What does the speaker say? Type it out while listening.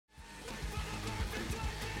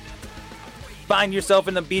Find yourself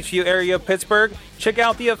in the Beachview area of Pittsburgh? Check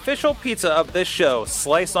out the official pizza of this show,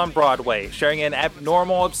 Slice on Broadway, sharing an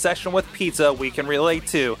abnormal obsession with pizza we can relate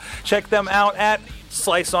to. Check them out at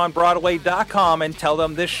sliceonbroadway.com and tell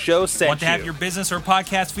them this show sent you. Want to have your business or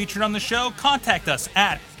podcast featured on the show? Contact us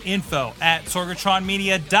at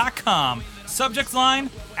info@sorgatronmedia.com. Subject line,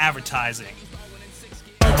 advertising.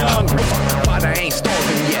 Hungry, but I ain't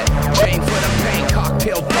starving yet. Chain for the pain,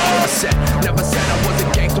 cocktail bottle set. Never said I was a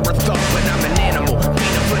gangster or thug, but I'm an animal.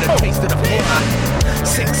 Feeding for the taste of the blood.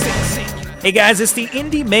 Sick. Hey guys, it's the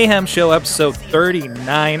Indie Mayhem Show, episode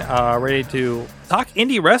 39. Ready to talk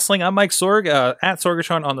indie wrestling. I'm Mike Sorg, at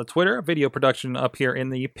Sorgatron on the Twitter. A video production up here in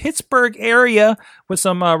the Pittsburgh area with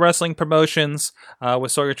some wrestling promotions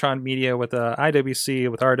with Sorgatron Media, with IWC,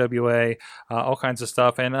 with RWA, all kinds of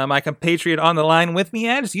stuff. And my compatriot on the line with me,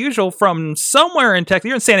 as usual, from somewhere in Texas.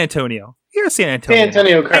 You're in San Antonio. You're in San Antonio. San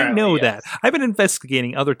Antonio, currently, I know yes. that. I've been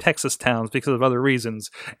investigating other Texas towns because of other reasons.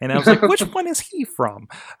 And I was like, which one is he from?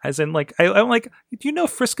 As in, like, I'm like, do you know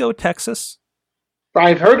Frisco, Texas?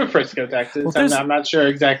 I've heard of Frisco, Texas. Well, I'm not sure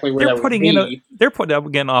exactly where that would be. They're putting up,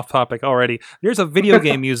 getting off topic already. There's a video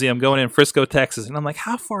game museum going in Frisco, Texas, and I'm like,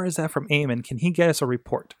 how far is that from Eamon? Can he get us a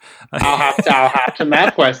report? I'll have to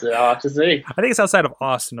MapQuest it. I'll have to see. I think it's outside of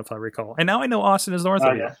Austin, if I recall. And now I know Austin is north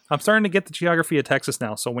of you. Yes. I'm starting to get the geography of Texas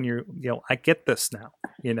now. So when I get this now.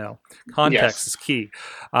 Context is key.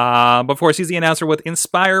 But of course, he's the announcer with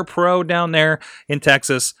Inspire Pro down there in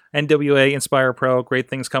Texas. NWA Inspire Pro, great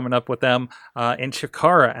things coming up with them in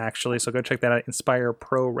Chikara, actually. So go check that out. Inspire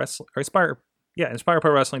Pro Wrestling, or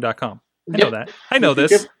InspireProWrestling.com. I know that. I know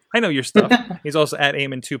this. I know your stuff. He's also at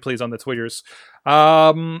Eamon2, please, on the Twitters.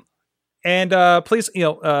 And please,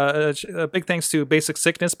 big thanks to Basic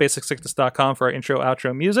Sickness, BasicSickness.com for our intro,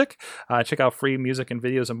 outro music. Check out free music and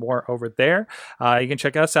videos and more over there. You can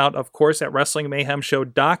check us out, of course, at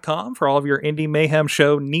WrestlingMayhemShow.com for all of your Indie Mayhem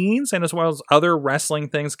Show needs, and as well as other wrestling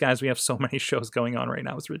things. Guys, we have so many shows going on right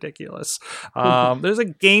now. It's ridiculous. There's a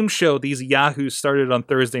game show these yahoos started on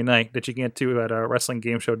Thursday night that you can get to at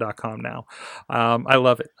WrestlingGameShow.com now. I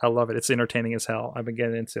love it. It's entertaining as hell. I've been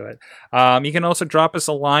getting into it. You can also drop us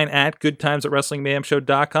a line at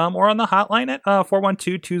goodtimes@WrestlingMayhemShow.com or on the hotline at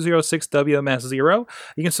 412-206-WMS0.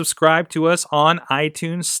 You can subscribe to us on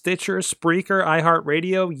iTunes, Stitcher, Spreaker,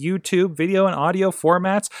 iHeartRadio, YouTube, video and audio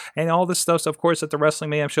formats, and all this stuff, of course, at the Wrestling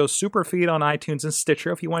Mayhem Show super feed on iTunes and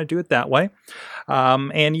Stitcher if you want to do it that way.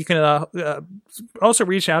 And you can also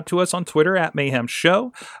reach out to us on Twitter at Mayhem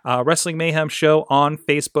Show, Wrestling Mayhem Show on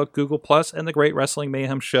Facebook, Google+, and the Great Wrestling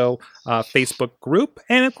Mayhem Show Facebook group.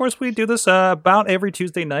 And of course, we do this about every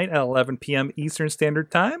Tuesday night at 11 p.m. Eastern Standard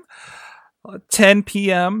Time, 10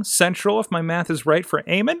 p.m. Central, if my math is right for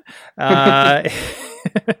Eamon.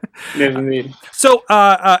 Yes, indeed. So,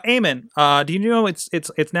 Eamon, do you know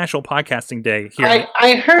it's National Podcasting Day here?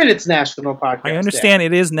 I heard it's National Podcasting Day. I understand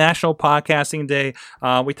it is National Podcasting Day.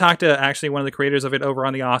 We talked to actually one of the creators of it over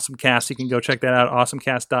on the AwesomeCast. You can go check that out,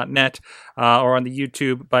 awesomecast.net, or on the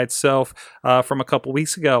YouTube by itself from a couple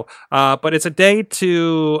weeks ago. But it's a day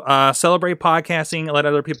to celebrate podcasting, let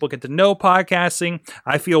other people get to know podcasting.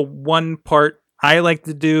 I feel one part I like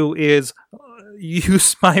to do is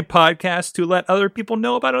use my podcast to let other people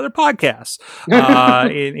know about other podcasts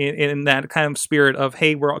in that kind of spirit of,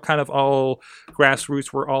 hey, we're kind of all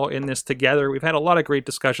grassroots. We're all in this together. We've had a lot of great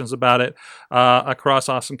discussions about it across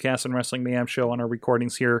AwesomeCast and Wrestling Mayhem Show on our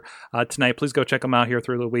recordings here tonight. Please go check them out here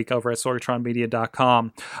through the week over at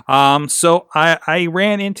sorgatronmedia.com. So I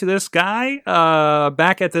ran into this guy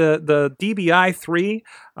back at the DBI 3,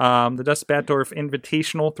 the Dusty Batdorf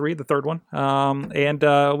Invitational 3, the third one. And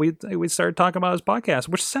we started talking about his podcast,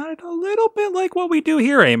 which sounded a little bit like what we do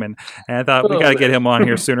here, Eamon. And I thought we got to get him on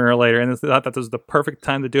here sooner or later. And I thought that was the perfect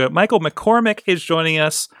time to do it. Michael McCormick is joining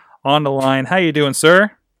us on the line. How you doing,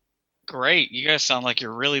 sir? Great. You guys sound like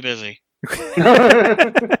you're really busy.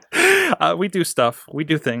 We do stuff. We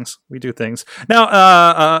do things. Now,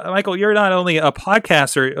 Michael, you're not only a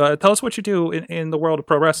podcaster. Tell us what you do in the world of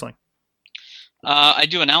pro wrestling. I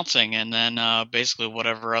do announcing and then basically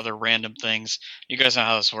whatever other random things. You guys know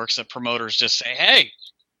how this works. The promoters just say, hey,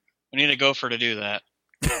 we need a gopher to do that.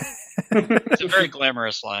 It's a very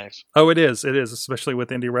glamorous life. Oh, it is, especially with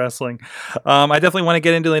indie wrestling. I definitely want to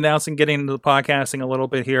get into the announcing, getting into the podcasting a little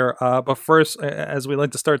bit here. But first, as we like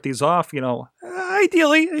to start these off,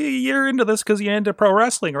 ideally, you're into this because you're into pro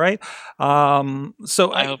wrestling, right?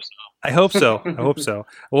 So I hope so. I hope so.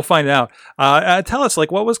 We'll find out. Tell us,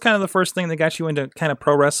 what was kind of the first thing that got you into kind of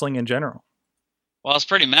pro wrestling in general? Well, I was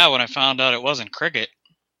pretty mad when I found out it wasn't cricket.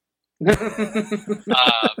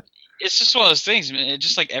 It's just one of those things.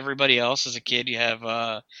 Just like everybody else as a kid, you have.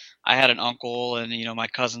 I had an uncle, and my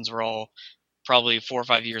cousins were all probably 4 or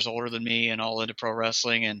 5 years older than me and all into pro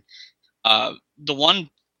wrestling. And the one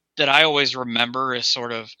that I always remember is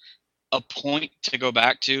sort of a point to go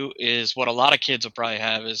back to is what a lot of kids will probably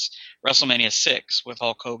have is WrestleMania 6 with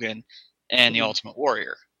Hulk Hogan and the Ultimate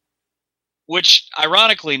Warrior. Which,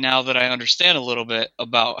 ironically, now that I understand a little bit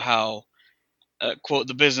about how, quote,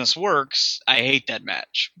 the business works, I hate that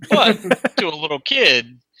match. But to a little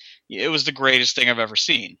kid, it was the greatest thing I've ever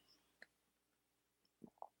seen.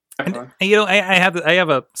 And, I have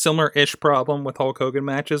a similar-ish problem with Hulk Hogan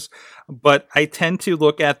matches, but I tend to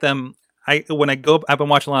look at them. I've been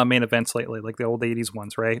watching a lot of main events lately, like the old '80s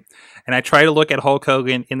ones, right? And I try to look at Hulk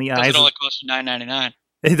Hogan in the eyes. It only cost you $9.99.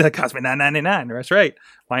 That cost me $9.99. That's right.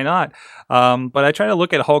 Why not? But I try to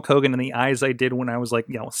look at Hulk Hogan in the eyes I did when I was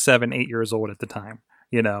 7, 8 years old at the time.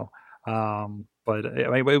 But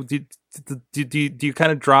do you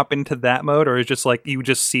kind of drop into that mode, or is it just like you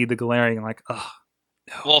just see the glaring like, oh.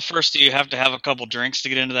 No. Well, first, do you have to have a couple drinks to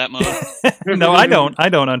get into that mode? No, I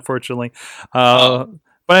don't. Unfortunately. But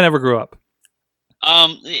I never grew up.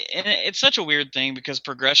 And it's such a weird thing because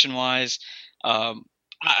progression-wise,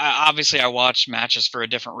 I watch matches for a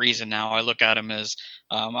different reason now. I look at them as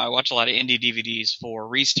I watch a lot of indie DVDs for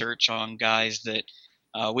research on guys that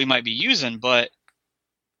we might be using, but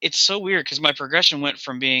it's so weird because my progression went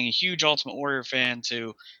from being a huge Ultimate Warrior fan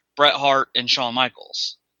to Bret Hart and Shawn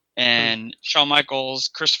Michaels. And Shawn Michaels,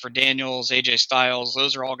 Christopher Daniels, AJ Styles,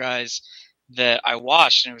 those are all guys that I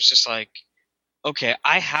watched, and it was just like, okay,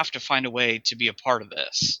 I have to find a way to be a part of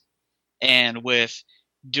this. And with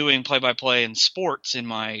doing play-by-play in sports in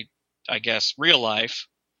my, I guess, real life,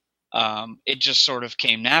 it just sort of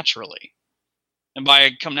came naturally. And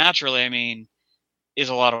by come naturally, I mean, is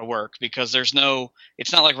a lot of work because it's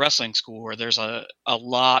not like wrestling school where there's a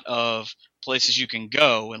lot of places you can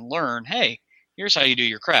go and learn, hey, here's how you do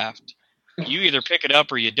your craft. You either pick it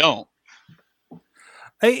up or you don't.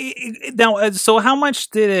 Now, so how much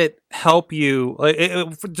did it help you?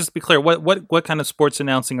 Just to be clear, what kind of sports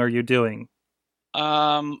announcing are you doing?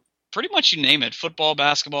 Pretty much you name it: football,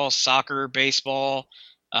 basketball, soccer, baseball.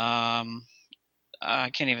 I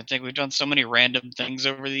can't even think. We've done so many random things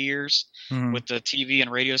over the years with the TV and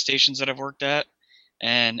radio stations that I've worked at,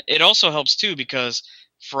 and it also helps too because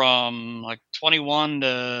from like 21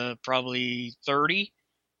 to probably 30,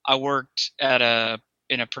 I worked in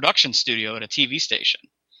a production studio at a TV station.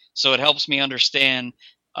 So it helps me understand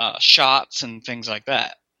shots and things like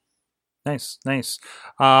that. Nice.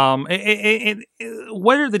 What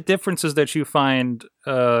are the differences that you find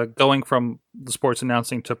going from the sports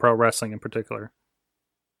announcing to pro wrestling in particular?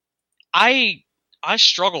 I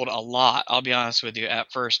struggled a lot, I'll be honest with you,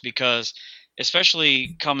 at first because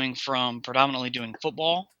especially coming from predominantly doing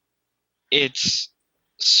football, it's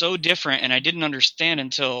so different, and I didn't understand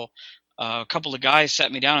until a couple of guys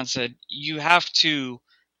sat me down and said, you have to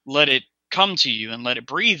let it come to you and let it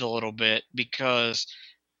breathe a little bit because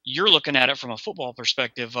you're looking at it from a football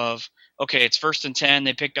perspective of, okay, it's 1st and 10,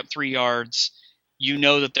 they picked up 3 yards, you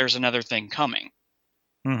know that there's another thing coming.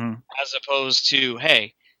 As opposed to,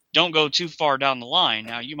 hey, don't go too far down the line.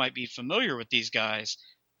 Now, you might be familiar with these guys,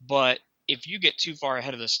 but if you get too far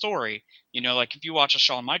ahead of the story, like if you watch a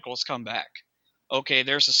Shawn Michaels comeback, okay,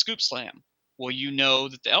 there's a scoop slam. Well, you know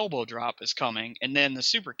that the elbow drop is coming and then the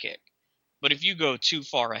super kick. But if you go too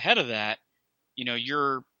far ahead of that,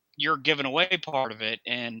 you're giving away part of it.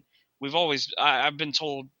 And I've been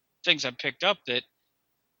told things I've picked up that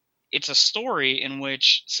it's a story in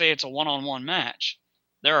which, say it's a one-on-one match,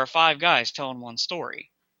 there are 5 guys telling one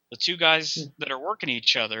story. The 2 guys that are working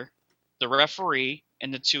each other, the referee,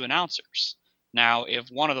 and the 2 announcers. Now, if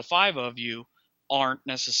one of the 5 of you aren't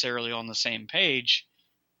necessarily on the same page,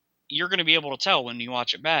 you're going to be able to tell when you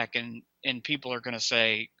watch it back, and people are going to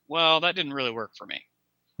say, well, that didn't really work for me.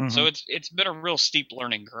 So it's been a real steep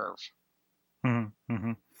learning curve. And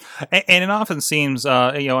it often seems,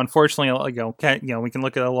 unfortunately, we can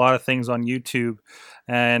look at a lot of thing on YouTube,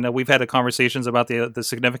 and we've had conversations about the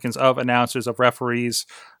significance of announcers, of referees,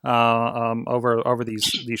 over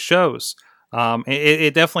these shows.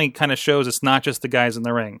 It definitely kind of shows it's not just the guys in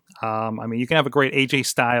the ring. You can have a great AJ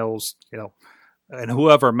Styles, and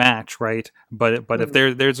whoever match, right? But if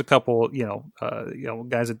there's a couple,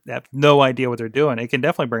 guys that have no idea what they're doing, it can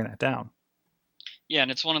definitely bring that down. Yeah,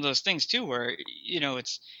 and it's one of those things too where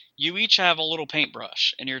it's you each have a little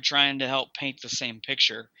paintbrush and you're trying to help paint the same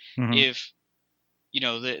picture. If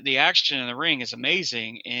the action in the ring is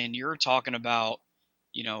amazing and you're talking about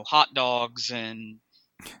hot dogs and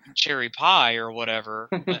cherry pie or whatever,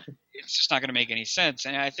 it's just not going to make any sense.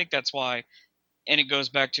 And I think that's why. And it goes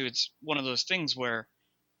back to, it's one of those things where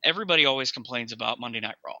everybody always complains about Monday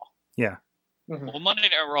Night Raw. Yeah. Well, Monday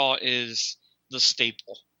Night Raw is the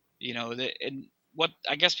staple. And what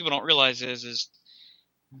I guess people don't realize is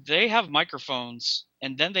they have microphones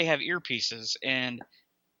and then they have earpieces, and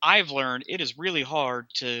I've learned it is really hard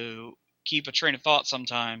to keep a train of thought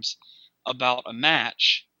sometimes about a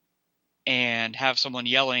match and have someone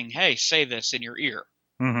yelling, "Hey, say this," in your ear.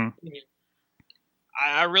 Mm-hmm.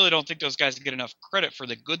 I really don't think those guys get enough credit for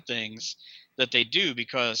the good things that they do,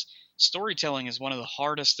 because storytelling is one of the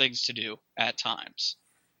hardest things to do at times.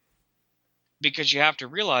 Because you have to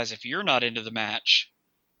realize, if you're not into the match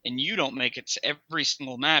and you don't make it every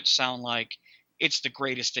single match sound like it's the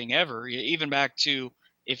greatest thing ever, even back to,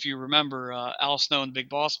 if you remember, Al Snow and Big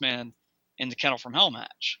Boss Man in the Kennel from Hell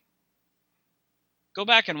match. Go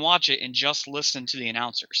back and watch it and just listen to the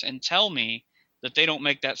announcers and tell me that they don't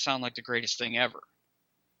make that sound like the greatest thing ever.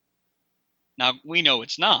 Now, we know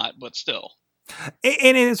it's not, but still.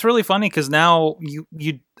 And it's really funny because now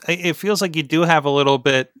it feels like you do have a little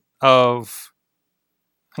bit of,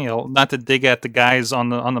 not to dig at the guys on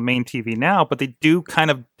the main TV now, but they do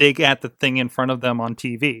kind of dig at the thing in front of them on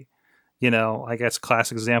TV. I guess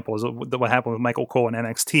classic example is what happened with Michael Cole in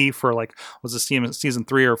NXT for was it season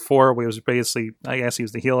 3 or 4, where he was basically, I guess he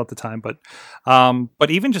was the heel at the time,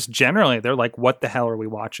 but even just generally, they're like, what the hell are we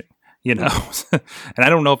watching? And I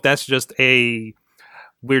don't know if that's just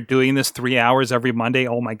we're doing this 3 hours every Monday,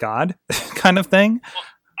 oh my God, kind of thing. Well,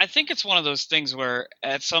 I think it's one of those things where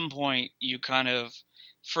at some point you kind of,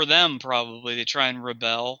 for them probably, they try and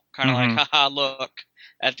rebel, kind of like, haha, look,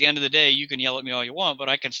 at the end of the day, you can yell at me all you want, but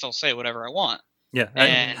I can still say whatever I want. Yeah.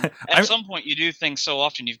 And at some point you do things so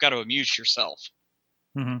often, you've got to amuse yourself.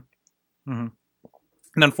 Mm-hmm. Mm-hmm.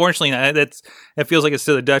 And unfortunately, it feels like it's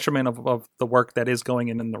to the detriment of the work that is going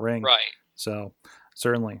in the ring. Right. So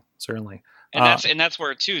certainly. And that's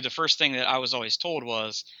where, too, the first thing that I was always told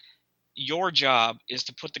was, your job is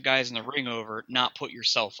to put the guys in the ring over, not put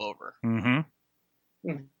yourself over. Mm-hmm.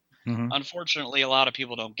 Mm-hmm. Unfortunately, a lot of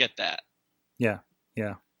people don't get that. Yeah.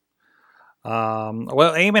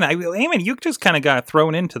 Well, Eamon, you just kind of got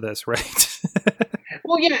thrown into this, right?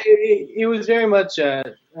 Well, yeah, it was very much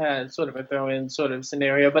sort of a throw-in sort of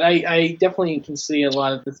scenario, but I definitely can see a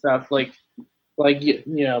lot of the stuff,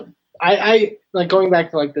 I like going back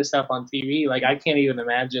to the stuff on TV. I can't even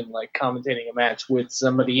imagine commentating a match with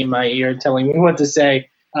somebody in my ear telling me what to say.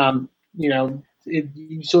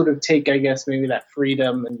 You sort of take, I guess, maybe that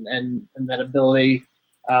freedom and that ability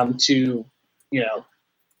to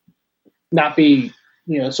not be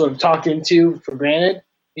sort of talked into for granted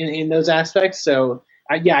in those aspects. So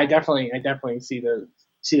I definitely see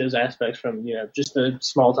those aspects from just the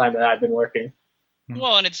small time that I've been working.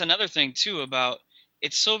 Well, and it's another thing too about,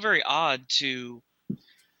 it's so very odd to,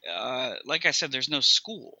 like I said, there's no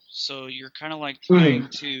school, so you're kind of trying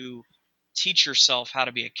to teach yourself how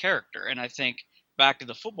to be a character. And I think back to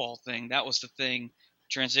the football thing, that was the thing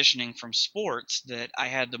transitioning from sports that I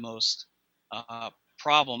had the most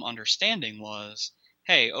problem understanding was,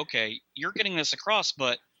 hey, okay, you're getting this across,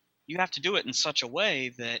 but you have to do it in such a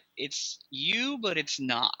way that it's you, but it's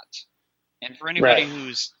not. And for anybody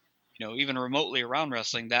who's, even remotely around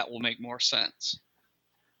wrestling, that will make more sense.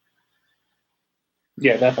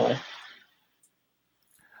 Yeah, definitely.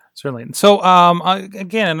 Certainly. So,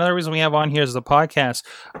 again, another reason we have on here is the podcast,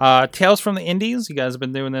 Tales from the Indies. You guys have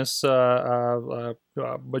been doing this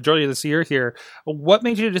majority of this year here. What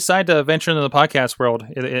made you decide to venture into the podcast world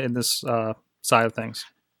in this side of things?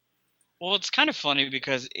 Well, it's kind of funny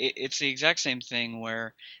because it's the exact same thing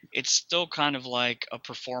where it's still kind of like a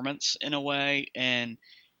performance in a way. And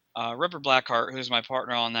Ripper Blackheart, who's my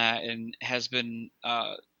partner on that and has been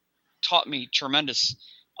taught me tremendous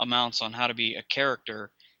amounts on how to be a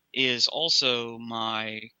character, is also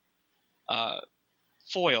my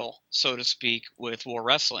foil, so to speak, with War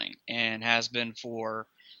Wrestling, and has been for,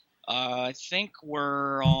 I think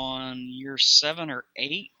we're on year 7 or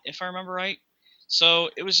 8, if I remember right. So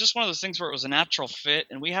it was just one of those things where it was a natural fit,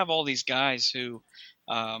 and we have all these guys who,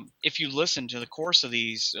 if you listen to the course of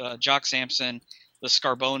these, Jock Sampson, the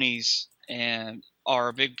Scarbonis, and are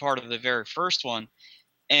a big part of the very first one,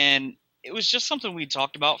 and it was just something we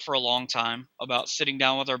talked about for a long time, about sitting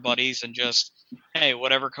down with our buddies and just, hey,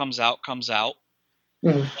 whatever comes out, comes out.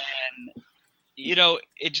 Mm-hmm. And,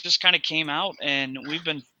 it just kind of came out, and we've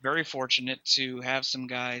been very fortunate to have some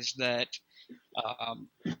guys that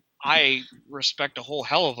I respect a whole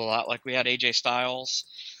hell of a lot. Like we had AJ Styles,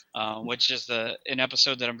 which is an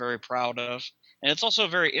episode that I'm very proud of. And it's also a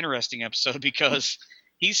very interesting episode because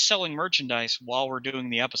he's selling merchandise while we're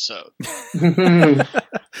doing the episode.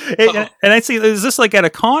 And I see, is this like at a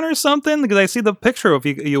con or something? Because I see the picture of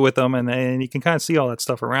you with them, and you can kind of see all that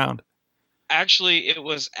stuff around. Actually, it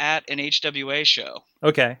was at an HWA show.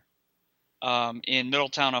 Okay. in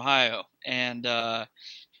Middletown, Ohio. And,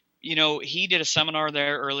 he did a seminar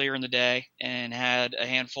there earlier in the day and had a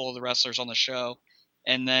handful of the wrestlers on the show.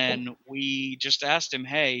 And then we just asked him,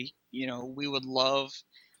 hey, we would love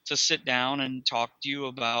to sit down and talk to you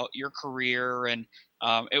about your career. And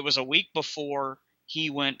it was a week before he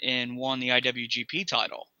went and won the IWGP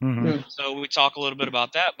title. Mm-hmm. So we talk a little bit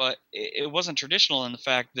about that, but it wasn't traditional in the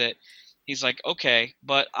fact that he's like, okay,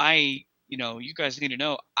 but you guys need to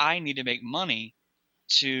know, I need to make money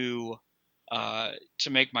to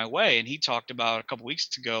make my way. And he talked about a couple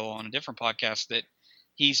weeks ago on a different podcast that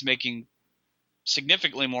he's making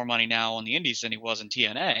significantly more money now on the indies than he was in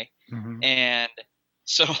TNA. Mm-hmm. And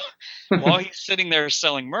so while he's sitting there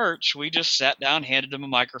selling merch, we just sat down, handed him a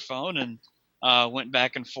microphone, and went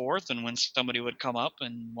back and forth. And when somebody would come up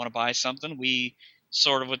and want to buy something, we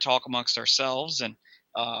sort of would talk amongst ourselves. And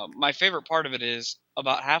my favorite part of it is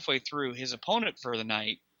about halfway through, his opponent for the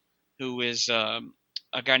night, who is a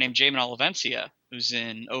guy named Jamin Olivencia, who's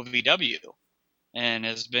in OVW and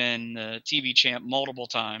has been the TV champ multiple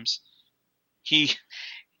times.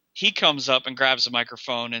 He comes up and grabs the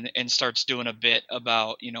microphone and starts doing a bit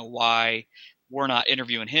about, why we're not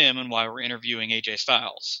interviewing him and why we're interviewing AJ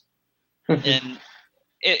Styles. And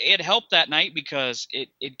it helped that night because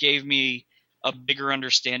it gave me a bigger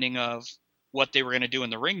understanding of what they were going to do in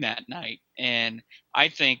the ring that night. And I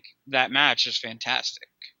think that match is fantastic.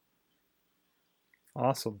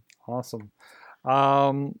 Awesome.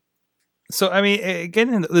 So, I mean,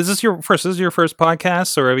 again, is this your first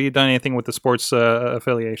podcast, or have you done anything with the sports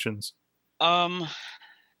affiliations?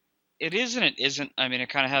 It is and it isn't. I mean, I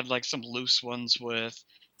kind of had like some loose ones with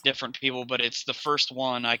different people, but it's the first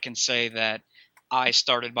one I can say that I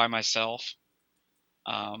started by myself,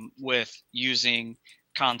 with using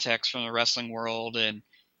context from the wrestling world. And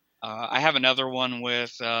I have another one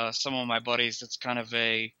with some of my buddies. It's kind of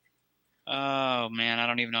I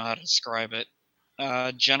don't even know how to describe it.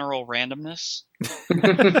 General randomness.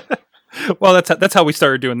 Well, that's how we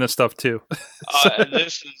started doing this stuff too.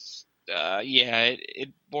 This is it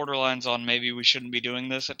borderlines on maybe we shouldn't be doing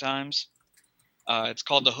this at times. It's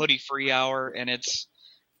called the Hoodie Free Hour, and it's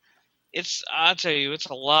I'll tell you, it's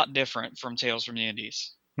a lot different from Tales from the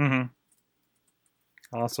Indies. Mm-hmm.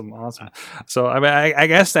 Awesome. So I mean, I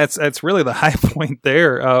guess that's really the high point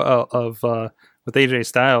there of with AJ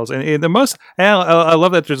Styles, and the most. And I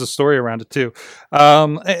love that there's a story around it too.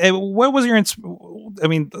 What was your? I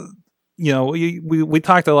mean, we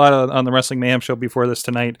talked a lot on the Wrestling Mayhem show before this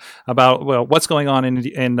tonight about what's going on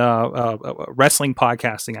in wrestling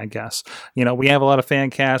podcasting. I guess we have a lot of fan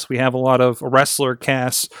casts, we have a lot of wrestler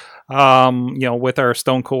casts. With our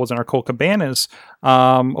Stone Colds and our Colt Cabanas.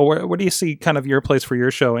 Where do you see kind of your place for your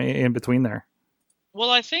show in between there? Well,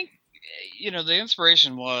 I think the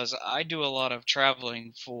inspiration was I do a lot of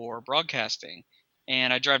traveling for broadcasting,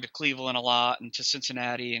 and I drive to Cleveland a lot and to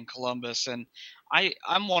Cincinnati and Columbus, and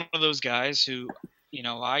I'm one of those guys who,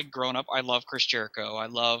 I grown up, I love Chris Jericho, I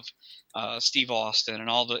love Steve Austin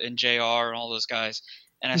and JR and all those guys,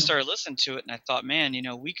 and I started listening to it, and I thought, man,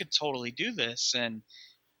 we could totally do this,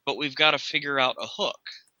 but we've got to figure out a hook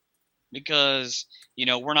because,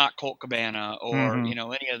 we're not Colt Cabana or, any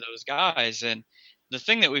of those guys. And the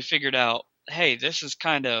thing that we figured out, hey, this is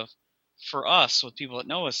kind of for us with people that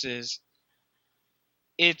know us is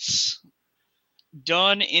it's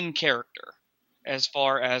done in character as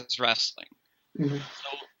far as wrestling. Mm-hmm.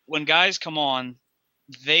 So when guys come on,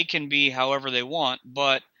 they can be however they want,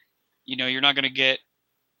 but you're not going to get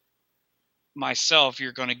myself,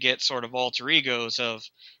 you're going to get sort of alter egos of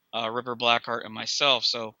Ripper Blackheart and myself.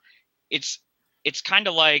 So it's kind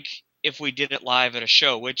of like if we did it live at a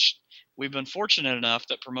show, which we've been fortunate enough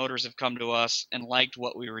that promoters have come to us and liked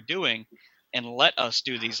what we were doing and let us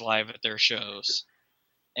do these live at their shows.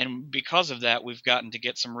 And because of that, we've gotten to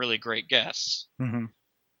get some really great guests. Mm-hmm.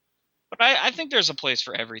 But I think there's a place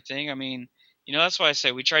for everything. I mean, that's why I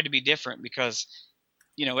say we tried to be different because,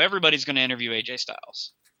 everybody's going to interview AJ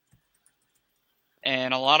Styles.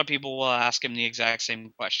 And a lot of people will ask him the exact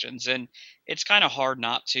same questions. And it's kind of hard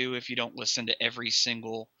not to if you don't listen to every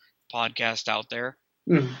single podcast out there.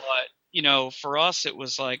 Mm. But, for us, it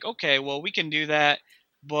was like, okay, well, we can do that.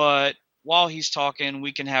 But while he's talking,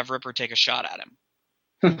 we can have Ripper take a shot at him.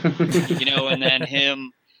 And then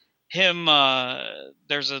him,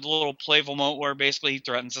 there's a little playful moment where basically he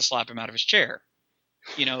threatens to slap him out of his chair.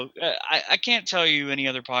 I can't tell you any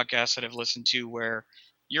other podcasts that I've listened to where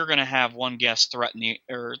you're going to have one guest threaten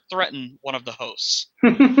one of the hosts.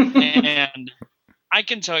 And I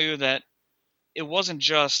can tell you that it wasn't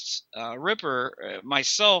just Ripper.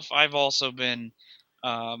 Myself, I've also been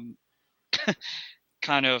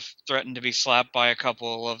kind of threatened to be slapped by a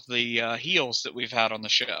couple of the heels that we've had on the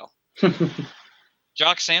show.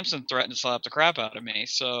 Jock Sampson threatened to slap the crap out of me,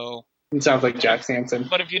 so... It sounds like Jock Sampson.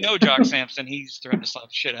 But if you know Jock Sampson, he's threatened to slap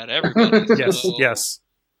the shit out of everybody. Yes, so, yes.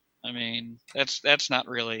 I mean, that's not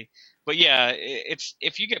really... But yeah, it's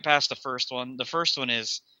if you get past the first one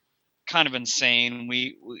is kind of insane.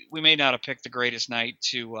 We may not have picked the greatest night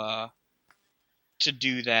to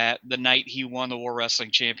do that. The night he won the War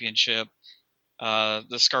Wrestling Championship, the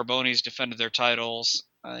Scarbonis defended their titles,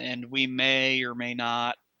 and we may or may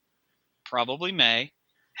not, probably may,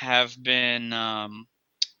 have been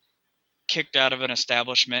kicked out of an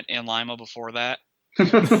establishment in Lima before that.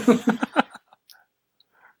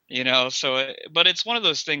 You know, so, but it's one of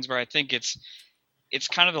those things where I think it's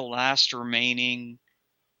kind of the last remaining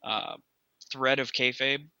thread of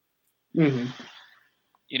kayfabe. Mm-hmm.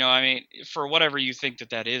 You know, I mean, for whatever you think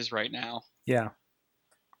that is right now. Yeah.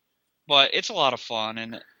 But it's a lot of fun,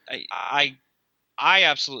 and I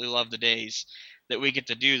absolutely love the days that we get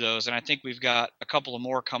to do those, and I think we've got a couple of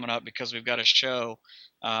more coming up because we've got a show,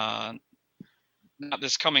 not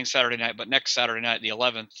this coming Saturday night, but next Saturday night, the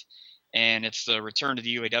 11th, and it's the return to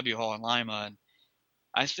the UAW Hall in Lima, and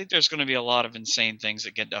I think there's going to be a lot of insane things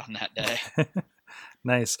that get done that day.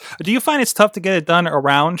 Nice. Do you find it's tough to get it done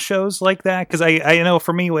around shows like that? Because I know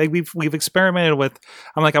for me, like, we've experimented with.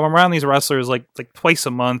 I'm around these wrestlers like twice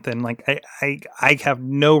a month, and like I have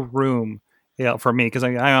no room, you know, for me because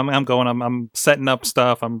I'm setting up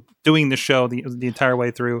stuff, I'm doing the show the entire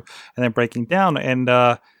way through, and then breaking down,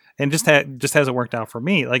 and just hasn't worked out for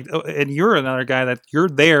me. Like, and you're another guy that you're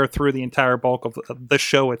there through the entire bulk of the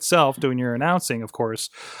show itself, doing your announcing, of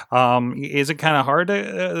course. Is it kind of hard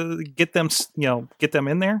to get them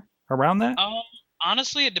in there around that?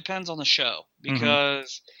 Honestly, it depends on the show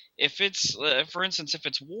because if it's, for instance, if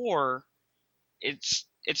it's War, it's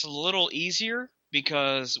a little easier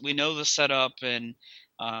because we know the setup and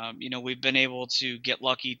you know, we've been able to get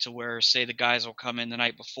lucky to where, say, the guys will come in the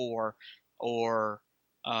night before or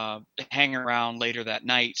hang around later that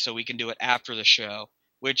night so we can do it after the show,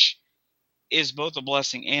 which is both a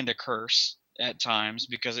blessing and a curse at times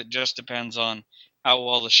because it just depends on how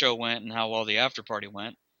well the show went and how well the after party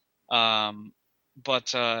went.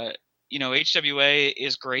 But you know, HWA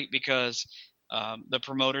is great because the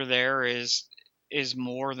promoter there is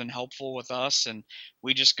more than helpful with us, and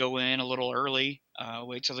we just go in a little early,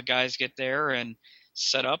 wait till the guys get there and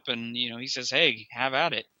set up, and you know, he says, hey, have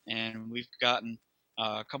at it. And we've gotten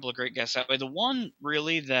a couple of great guests that way. The one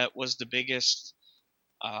really that was the biggest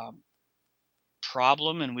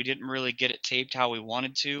problem, and we didn't really get it taped how we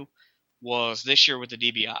wanted to, was this year with the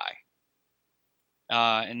DBI.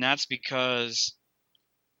 And that's because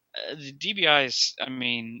the DBI is, I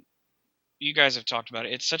mean, you guys have talked about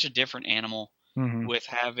it. It's such a different animal with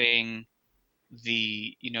having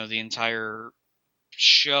the, you know, the entire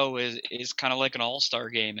show is kind of like an all-star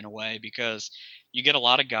game in a way because you get a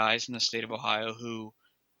lot of guys in the state of Ohio who,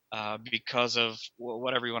 because of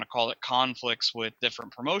whatever you want to call it, conflicts with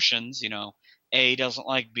different promotions, you know, A doesn't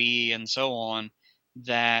like B and so on,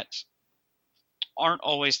 that aren't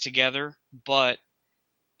always together. But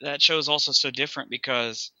that show is also so different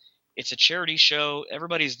because it's a charity show.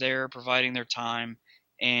 Everybody's there providing their time,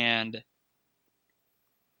 and,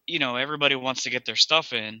 you know, everybody wants to get their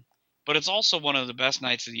stuff in. But it's also one of the best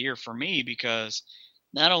nights of the year for me because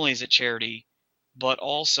not only is it charity, but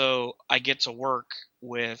also I get to work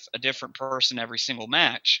with a different person every single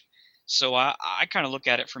match. So I kind of look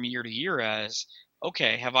at it from year to year as,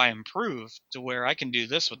 okay, have I improved to where I can do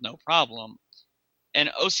this with no problem? And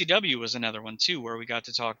OCW was another one too, where we got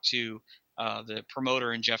to talk to the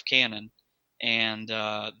promoter and Jeff Cannon and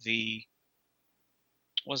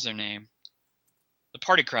what's their name? The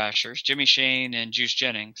Party Crashers, Jimmy Shane and Juice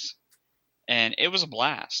Jennings. And it was a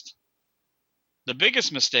blast. The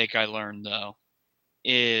biggest mistake I learned, though,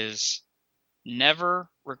 is never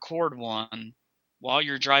record one while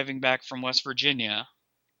you're driving back from West Virginia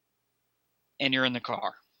and you're in the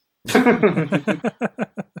car.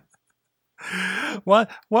 What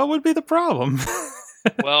would be the problem?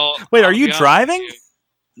 Well, wait, are you driving?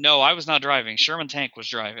 No, I was not driving. Sherman Tank was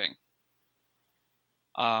driving.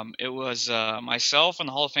 It was myself and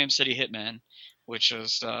the Hall of Fame City Hitmen, which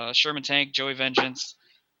was Sherman Tank, Joey Vengeance,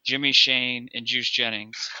 Jimmy Shane, and Juice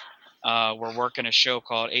Jennings. We're working a show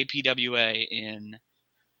called APWA in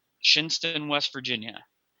Shinston, West Virginia.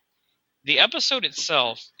 The episode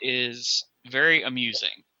itself is very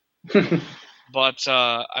amusing, but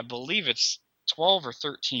I believe it's 12 or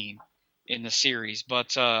 13 in the series.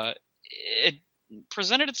 But it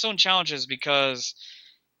presented its own challenges because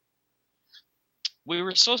we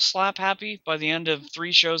were so slap happy by the end of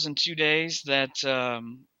 3 shows in 2 days that,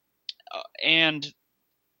 and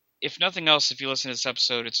if nothing else, if you listen to this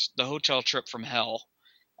episode, it's the hotel trip from hell.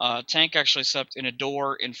 Tank actually slept in a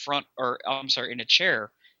door in front, in a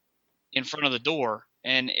chair in front of the door.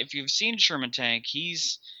 And if you've seen Sherman Tank,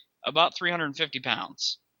 he's about 350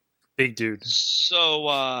 pounds. Big dude.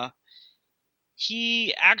 So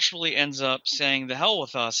he actually ends up saying the hell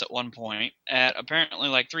with us at one point at apparently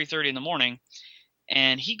like 3:30 in the morning,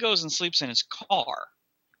 and he goes and sleeps in his car.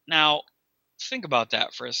 Now, think about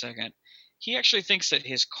that for a second. He actually thinks that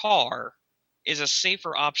his car is a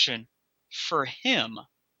safer option for him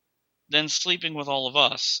than sleeping with all of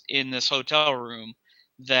us in this hotel room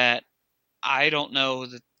that I don't know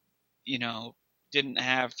that, didn't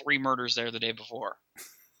have 3 murders there the day before.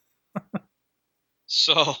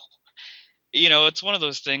 So, it's one of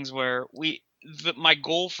those things where my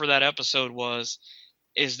goal for that episode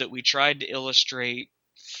is that we tried to illustrate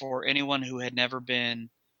for anyone who had never been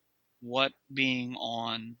what being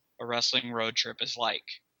on a wrestling road trip is like.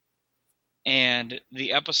 And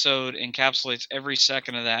the episode encapsulates every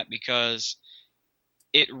second of that because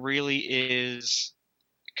it really is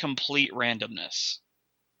complete randomness.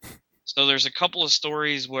 So there's a couple of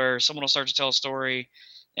stories where someone will start to tell a story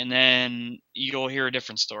and then you'll hear a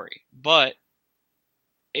different story. But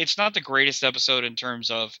it's not the greatest episode in terms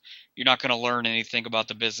of you're not going to learn anything about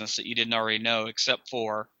the business that you didn't already know, except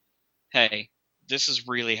for, hey, this is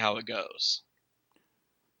really how it goes.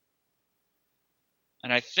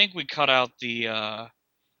 And I think we cut out the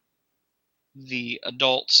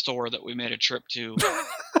adult store that we made a trip to.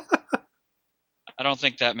 I don't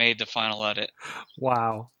think that made the final edit.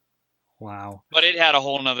 Wow. But it had a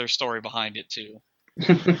whole nother story behind it too.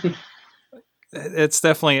 It's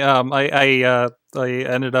definitely. I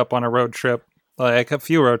ended up on a road trip, like a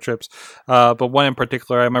few road trips, but one in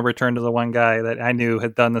particular. I remember returning to the one guy that I knew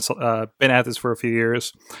had done this, been at this for a few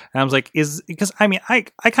years, and I was like, because I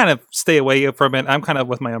kind of stay away from it. I'm kind of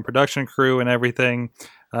with my own production crew and everything,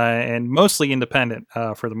 and mostly independent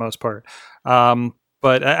for the most part.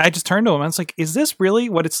 But I just turned to him. I was like, "Is this really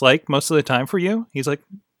what it's like most of the time for you?" He's like,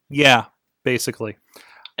 "Yeah, basically."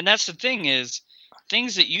 And that's the thing is,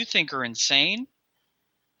 things that you think are insane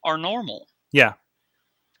are normal. Yeah.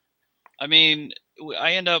 I mean,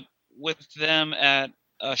 I end up with them at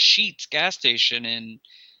a Sheetz gas station, and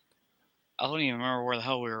I don't even remember where the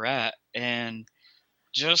hell we were at, and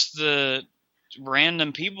just the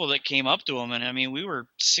random people that came up to them, and I mean, we were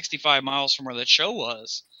 65 miles from where that show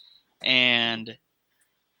was, and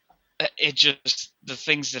it just, the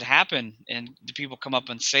things that happen, and the people come up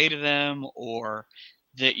and say to them, or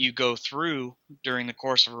that you go through during the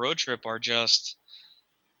course of a road trip are just,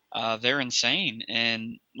 they're insane.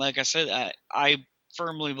 And like I said, I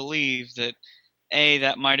firmly believe that A,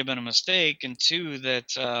 that might have been a mistake, and 2,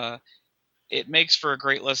 that it makes for a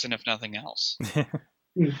great listen if nothing else.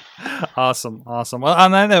 Awesome. Well,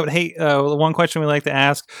 on that note, hey, one question we like to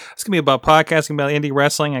ask, it's gonna be about podcasting, about indie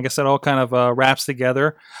wrestling. I guess that all kind of wraps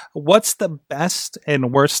together. What's the best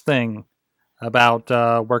and worst thing about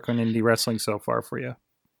working on indie wrestling so far for you?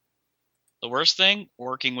 The worst thing,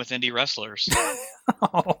 working with indie wrestlers.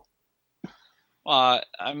 Oh.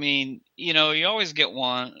 I mean, you always get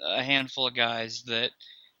a handful of guys that,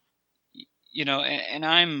 and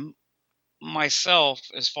I'm myself,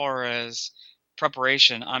 as far as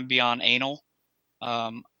preparation, I'm beyond anal.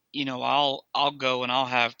 I'll go and I'll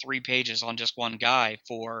have 3 pages on just one guy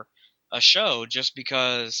for a show, just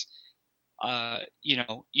because,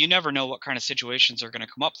 you never know what kind of situations are going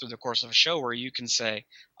to come up through the course of a show where you can say,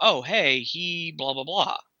 oh, hey, he blah, blah,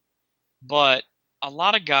 blah. But a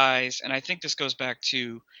lot of guys, and I think this goes back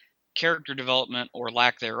to character development or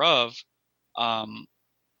lack thereof,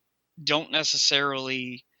 don't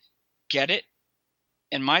necessarily get it.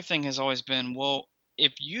 And my thing has always been, well,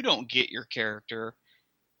 if you don't get your character,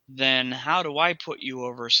 then how do I put you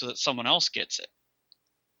over so that someone else gets it?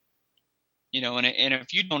 And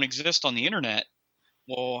if you don't exist on the internet,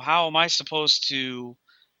 well, how am I supposed to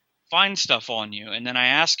find stuff on you? And then I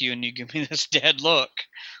ask you and you give me this dead look.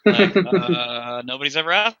 Like, nobody's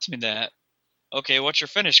ever asked me that. Okay, what's your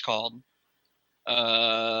finish called?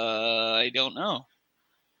 I don't know.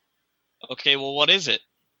 Okay, well, what is it?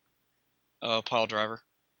 Pile driver.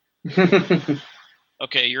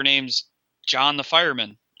 Okay, your name's John the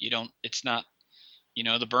Fireman. It's not,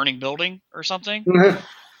 the burning building or something?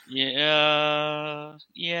 Yeah,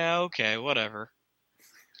 okay, whatever.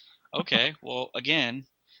 Okay, well, again,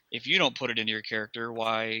 if you don't put it into your character,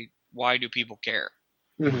 why do people care?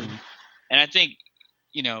 Mm-hmm. And I think,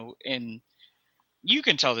 and you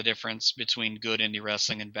can tell the difference between good indie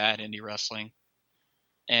wrestling and bad indie wrestling.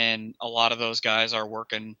 and a lot of those guys are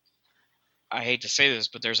working. I hate to say this,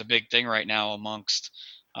 but there's a big thing right now amongst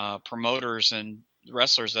promoters and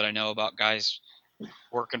wrestlers that I know about guys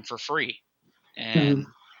working for free. And,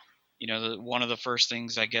 one of the first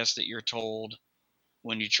things I guess that you're told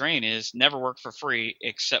when you train is never work for free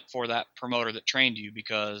except for that promoter that trained you,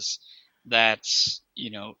 because that's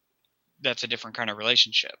a different kind of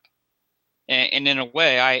relationship. And in a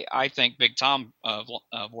way, I thank Big Tom of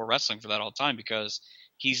War Wrestling for that all the time, because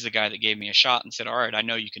he's the guy that gave me a shot and said, all right, I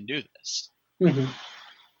know you can do this. Mm-hmm.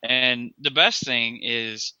 And the best thing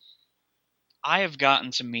is I have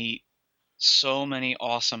gotten to meet so many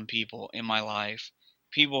awesome people in my life,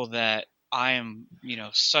 people that I am,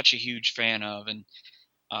 such a huge fan of. And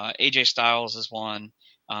AJ Styles is one.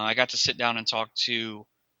 I got to sit down and talk to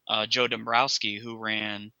Joe Dombrowski, who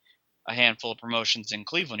ran a handful of promotions in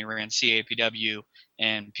Cleveland. He ran CAPW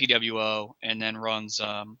and PWO, and then runs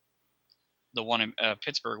the one in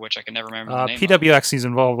Pittsburgh, which I can never remember the name PWX he's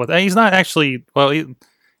involved with. He's not actually,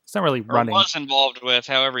 he's not really running. Was involved with,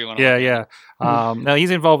 however you want to Yeah. No,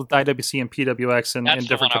 he's involved with IWC and PWX in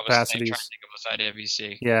different capacities. That's the one I was trying to think of,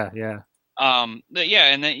 was IWC. Yeah. Yeah,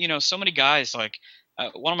 and then, so many guys, like,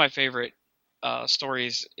 one of my favorite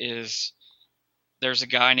stories is there's a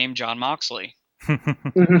guy named John Moxley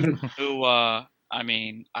who, I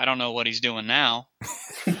don't know what he's doing now.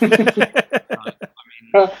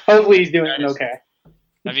 Hopefully he's doing okay.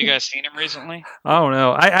 Have you guys seen him recently? I don't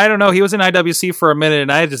know. I don't know. He was in IWC for a minute,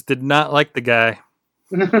 and I just did not like the guy.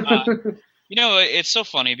 It's so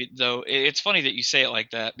funny, though. It's funny that you say it like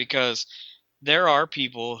that, because there are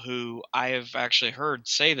people who I have actually heard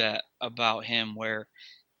say that about him, where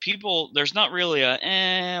there's not really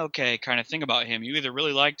a okay kind of thing about him. You either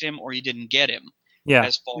really liked him or you didn't get him. Yeah.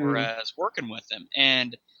 As far as working with him.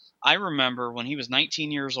 And I remember when he was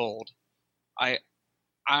 19 years old,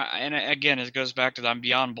 and again, it goes back to that I'm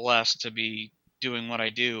beyond blessed to be doing what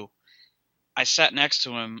I do. I sat next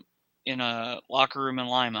to him in a locker room in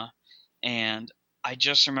Lima, and I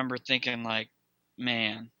just remember thinking, like,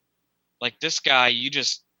 man, like, this guy, you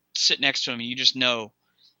just sit next to him and you just know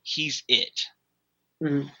he's it.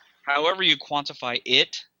 Mm-hmm. However you quantify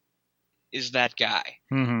it is that guy.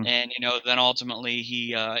 Mm-hmm. And, then ultimately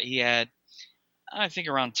he had, I think,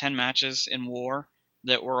 around 10 matches in War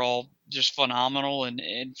that were all just phenomenal.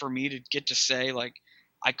 And for me to get to say, like,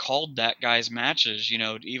 I called that guy's matches,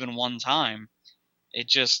 even one time,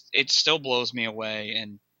 it still blows me away.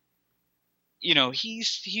 And,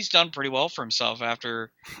 he's done pretty well for himself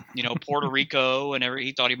after, Puerto Rico and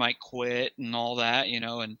he thought he might quit and all that,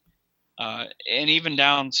 and even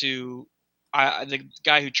down to the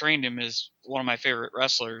guy who trained him is one of my favorite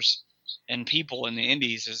wrestlers and people in the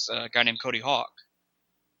Indies is a guy named Cody Hawk,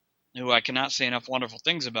 who I cannot say enough wonderful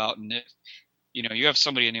things about. And if you have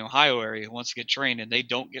somebody in the Ohio area who wants to get trained and they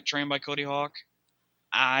don't get trained by Cody Hawk,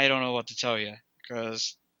 I don't know what to tell you,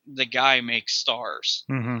 because the guy makes stars.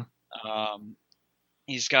 Mm-hmm.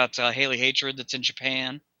 He's got Haley Hatred that's in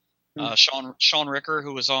Japan. Sean Ricker,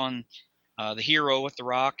 who was on The Hero with The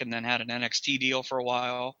Rock and then had an NXT deal for a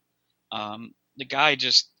while. The guy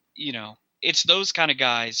just, it's those kind of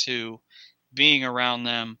guys who, being around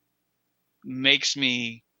them makes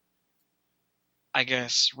me, I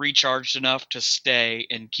guess, recharged enough to stay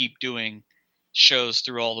and keep doing shows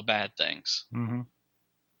through all the bad things. Mm-hmm.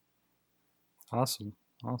 Awesome.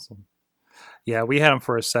 Yeah, we had him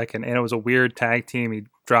for a second, and it was a weird tag team. He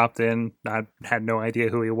dropped in. I had no idea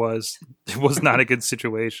who he was. It was not a good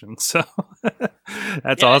situation. So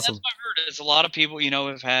that's awesome. That's what I've heard. Is a lot of people,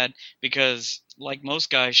 have had, because like most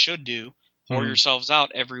guys should do, pour yourselves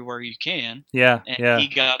out everywhere you can. Yeah, and he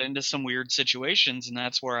got into some weird situations, and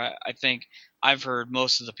that's where I think I've heard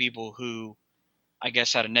most of the people who, I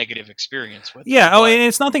guess, had a negative experience with. Yeah. Oh, and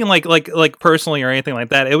it's nothing like personally or anything like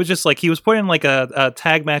that. It was just like he was put in like a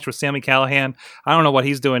tag match with Sami Callihan. I don't know what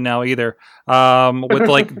he's doing now either. With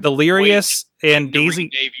like Delirious and Daisy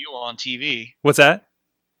debut on TV. What's that?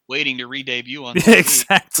 Waiting to re-debut on TV.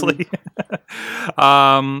 Exactly.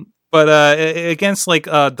 But against like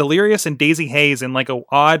Delirious and Daisy Hayes in like a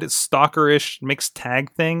odd stalkerish mixed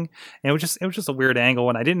tag thing, and it was just a weird angle,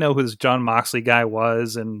 and I didn't know who this John Moxley guy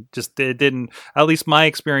was, and just it didn't. At least my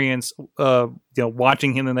experience,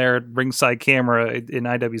 watching him in there ringside camera in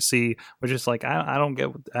IWC was just like I don't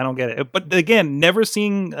get it. But again, never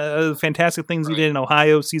seeing fantastic things he did in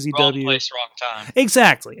Ohio CZW. Wrong place, wrong time.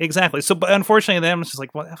 Exactly. So, but unfortunately, then I was just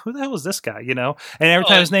like, well, who the hell is this guy? And every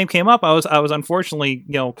time his name came up, I was unfortunately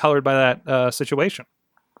colored by that situation.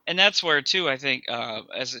 And that's where too, I think,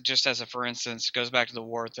 as a for instance, goes back to the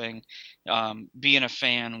War thing, being a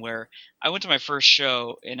fan, where I went to my first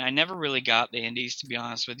show and I never really got the indies, to be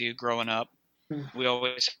honest with you, growing up. We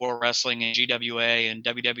always have War Wrestling and GWA and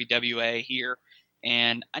WWWA here,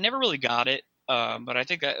 and I never really got it. But I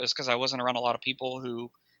think that was because I wasn't around a lot of people who,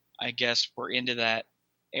 I guess, were into that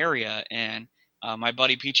area. And my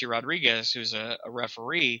buddy Peachy Rodriguez, who's a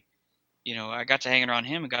referee, I got to hang around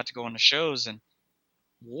him and got to go on the shows. And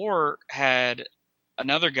War had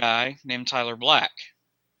another guy named Tyler Black,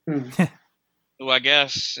 who I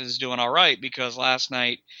guess is doing all right because last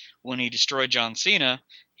night when he destroyed John Cena,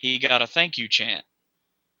 he got a thank you chant.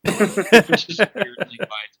 Which is weird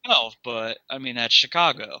by itself, but I mean, that's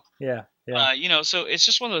Chicago. Yeah. So it's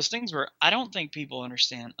just one of those things where I don't think people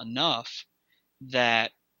understand enough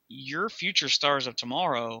that your future stars of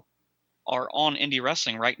tomorrow are on indie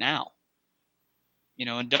wrestling right now.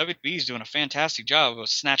 And WWE is doing a fantastic job of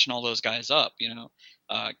snatching all those guys up.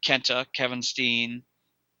 Kenta, Kevin Steen,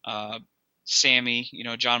 Sammy,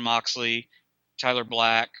 John Moxley, Tyler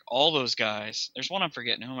Black, all those guys. There's one I'm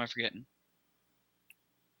forgetting. Who am I forgetting?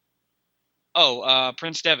 Oh,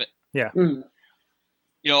 Prince Devitt. Yeah.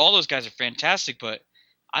 All those guys are fantastic, but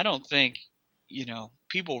I don't think,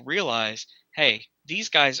 people realize, hey, these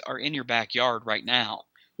guys are in your backyard right now.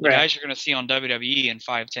 The guys you're going to see on WWE in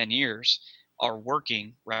 5-10 years are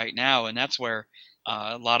working right now, and that's where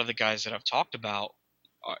a lot of the guys that I've talked about,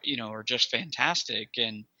 are just fantastic.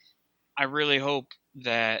 And I really hope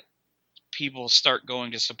that people start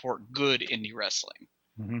going to support good indie wrestling.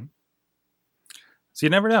 Mm-hmm. So you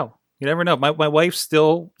never know. You never know. My wife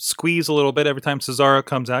still squeezes a little bit every time Cesaro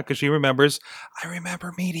comes out because she remembers, I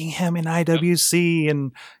remember meeting him in IWC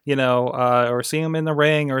and, or seeing him in the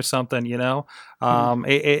ring or something,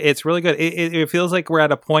 It's really good. It feels like we're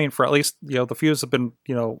at a point for at least, the few have been,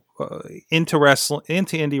 into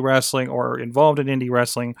indie wrestling or involved in indie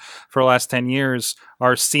wrestling for the last 10 years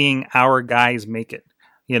are seeing our guys make it,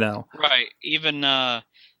 Right. Even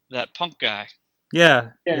that Punk guy.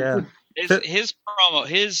 Yeah. His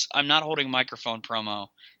promo, I'm not holding a microphone promo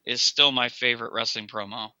is still my favorite wrestling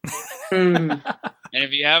promo. And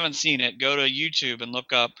if you haven't seen it, go to YouTube and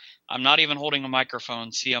look up I'm not even holding a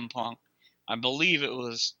microphone, CM Punk. I believe it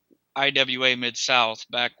was IWA Mid-South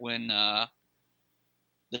back when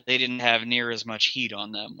they didn't have near as much heat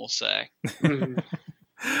on them, we'll say.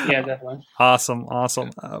 Yeah, definitely. Awesome.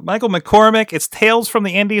 Michael McCormick, it's Tales from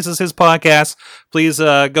the Indies is his podcast. Please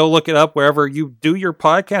go look it up wherever you do your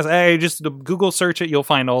podcast. Hey, just Google search it. You'll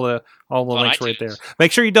find all the links iTunes. right there.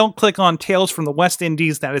 Make sure you don't click on Tales from the West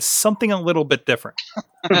Indies. That is something a little bit different.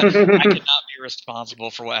 I cannot be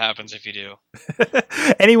responsible for what happens if you do.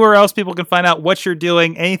 Anywhere else people can find out what you're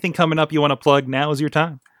doing, anything coming up you want to plug, now is your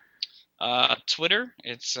time. Twitter,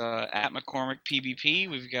 it's at McCormick PBP.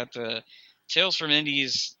 We've got the Tales from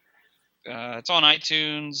Indies, it's on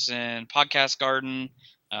iTunes and Podcast Garden,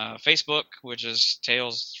 Facebook, which is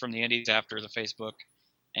Tales from the Indies after the Facebook.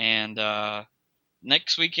 And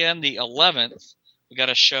next weekend, the 11th, we got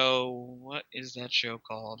a show. What is that show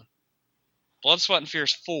called? Blood, Sweat, and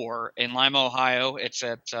Fears 4 in Lima, Ohio. It's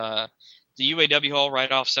at the UAW Hall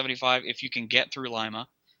right off 75 if you can get through Lima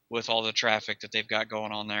with all the traffic that they've got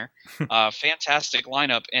going on there. Fantastic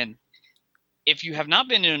lineup. And if you have not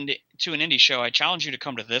been to an indie show, I challenge you to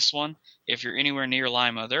come to this one. If you're anywhere near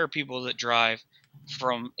Lima, there are people that drive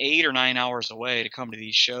from 8 or 9 hours away to come to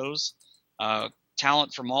these shows.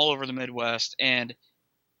 Talent from all over the Midwest and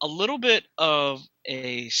a little bit of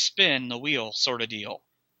a spin the wheel sort of deal.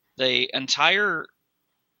 The entire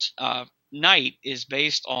night is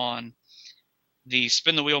based on the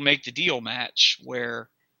spin the wheel, make the deal match where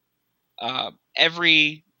there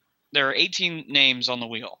are 18 names on the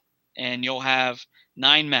wheel. And you'll have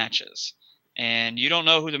 9 matches. And you don't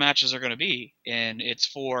know who the matches are going to be. And it's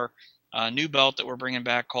for a new belt that we're bringing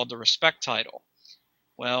back called the Respect title.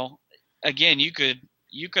 Well, again, you could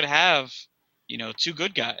have, 2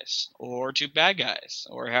 good guys or 2 bad guys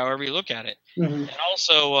or however you look at it. Mm-hmm. And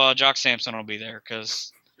also Jock Sampson will be there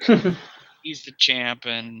because he's the champ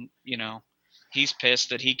and, he's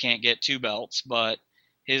pissed that he can't get 2 belts. But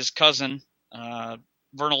his cousin,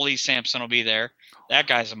 Vernal Lee Sampson will be there. That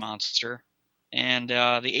guy's a monster. And the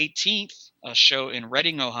 18th, a show in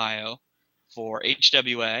Reading, Ohio for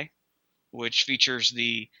HWA, which features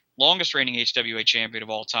the longest reigning HWA champion of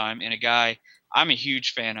all time and a guy I'm a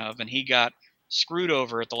huge fan of, and he got screwed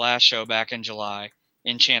over at the last show back in July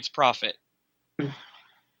in Chance Prophet.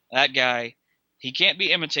 That guy, he can't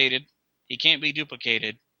be imitated. He can't be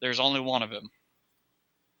duplicated. There's only one of him.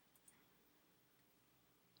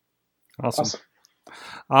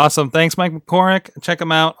 Awesome. Thanks, Mike McCormick. Check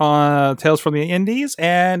him out on Tales from the Indies.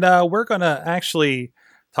 And we're going to actually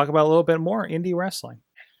talk about a little bit more indie wrestling.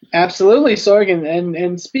 Absolutely, Sorg.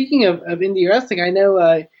 And speaking of indie wrestling, I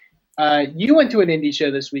know You went to an indie show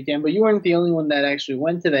this weekend, but you weren't the only one that actually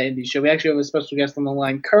went to that indie show. We actually have a special guest on the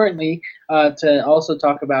line currently to also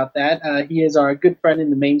talk about that. He is our good friend in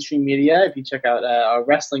the mainstream media. If you check out our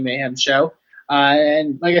Wrestling Mayhem show,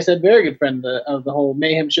 and like I said, very good friend of the whole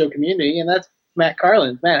Mayhem show community, and that's Matt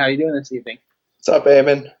Carlin. Matt, how are you doing this evening? What's up,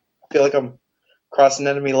 Eamon? I feel like I'm crossing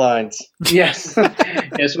enemy lines. Yes,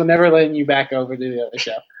 yes, we're never letting you back over to the other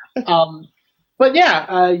show. But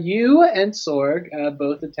yeah, you and Sorg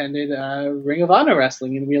both attended Ring of Honor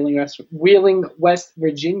Wrestling in Wheeling, West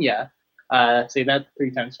Virginia. Say that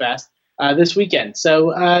 3 times fast. This weekend.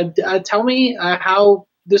 So tell me how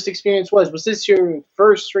this experience was. Was this your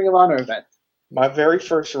first Ring of Honor event? My very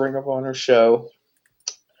first Ring of Honor show.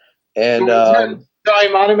 And so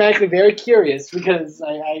I'm automatically very curious because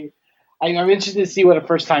I'm interested to see what a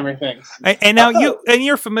first timer thinks. And now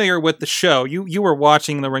you're familiar with the show. You were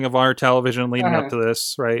watching the Ring of Honor television leading up to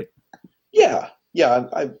this, right? Yeah.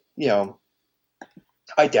 I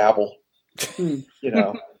dabble.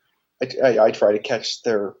 I try to catch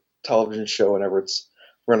their television show whenever it's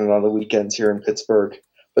running on the weekends here in Pittsburgh.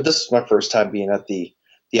 But this was my first time being at the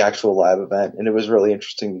actual live event, and it was really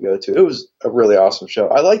interesting to go to. It was a really awesome show.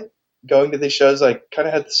 I like going to these shows. I kind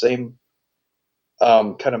of had the same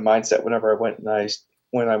kind of mindset whenever I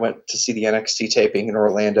went to see the NXT taping in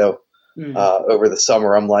Orlando over the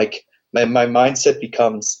summer. I'm like, my mindset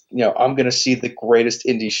becomes, I'm going to see the greatest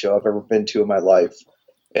indie show I've ever been to in my life.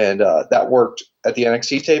 And that worked at the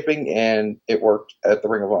NXT taping, and it worked at the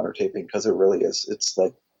Ring of Honor taping because it really is. It's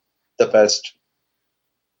like the best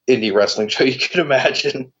indie wrestling show you could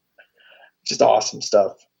imagine. Just awesome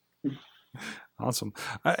stuff. Awesome.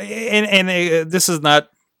 And this is not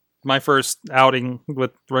my first outing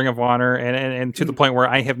with Ring of Honor, and to the point where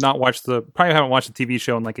I have not watched probably haven't watched the TV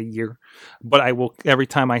show in like a year, but I will every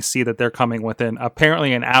time I see that they're coming within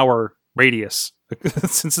apparently an hour radius.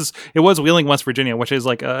 Since it was Wheeling, West Virginia, which is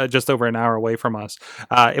like just over an hour away from us,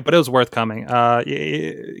 but it was worth coming.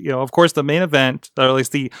 Of course, the main event, or at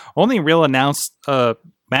least the only real announced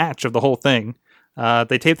match of the whole thing,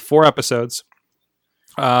 they taped 4 episodes.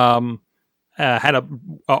 Had a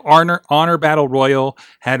honor battle royal,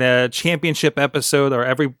 had a championship episode, or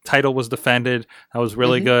every title was defended. That was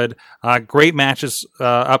really good. Great matches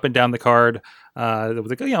up and down the card. There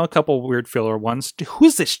was a couple weird filler ones.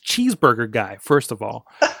 Who's this cheeseburger guy? First of all,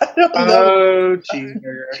 I don't know.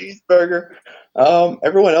 Cheeseburger.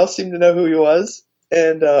 Everyone else seemed to know who he was,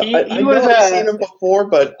 and I've seen him before.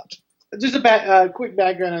 But just a quick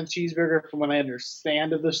background on Cheeseburger, from what I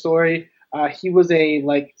understand of the story. He was a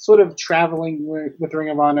sort of traveling with Ring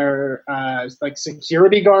of Honor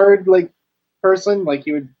security guard person.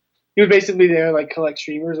 He would basically there collect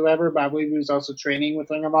streamers or whatever. But I believe he was also training with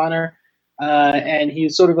Ring of Honor. And he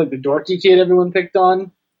was sort of like the dorky kid everyone picked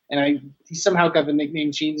on, and he somehow got the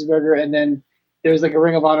nickname Cheeseburger. And then there was a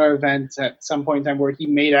Ring of Honor event at some point in time where he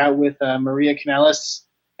made out with Maria Kanellis,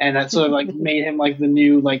 and that sort of made him the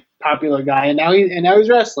new popular guy. And now he's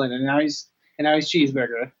wrestling, and now he's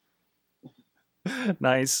Cheeseburger.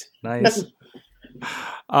 Nice. But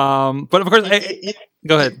of course,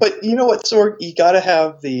 go ahead. But you know what, Sorg? You gotta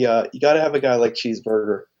have a guy like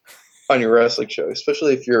Cheeseburger on your wrestling show,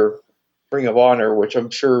 especially if you're Ring of Honor, which I'm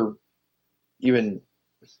sure even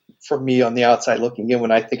for me on the outside looking in, when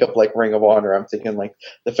I think of Ring of Honor, I'm thinking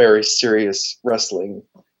the very serious wrestling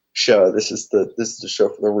show. This is the show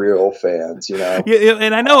for the real fans, Yeah,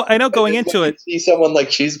 and I know going into it, see someone like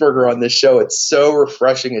Cheeseburger on this show, it's so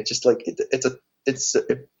refreshing. It's just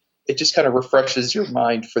it just kind of refreshes your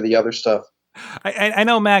mind for the other stuff. I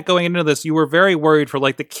know, Matt, going into this, you were very worried for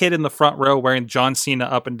the kid in the front row wearing John Cena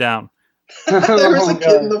up and down. There was a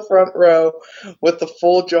kid in the front row with the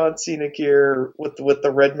full John Cena gear, with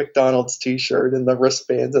the red McDonald's T-shirt and the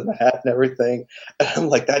wristbands and the hat and everything. And I'm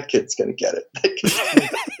like, that kid's gonna get it.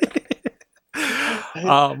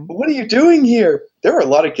 What are you doing here? There were a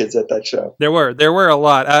lot of kids at that show. There were a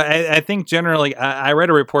lot. I think generally, I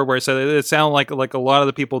read a report where it said it sounded like a lot of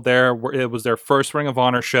the people there it was their first Ring of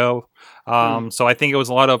Honor show. So I think it was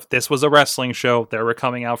a lot of, this was a wrestling show. They were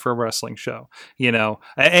coming out for a wrestling show,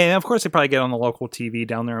 and of course they probably get on the local TV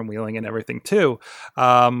down there in Wheeling and everything too.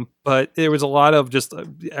 But there was a lot of just,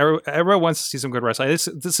 everyone wants to see some good wrestling. This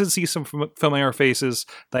is see some familiar faces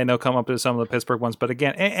that I know come up to some of the Pittsburgh ones, but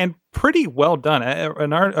again, and pretty well done.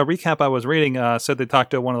 A recap I was reading said they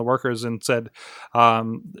talked to one of the workers and said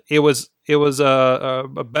it was a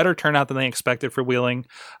better turnout than they expected for Wheeling.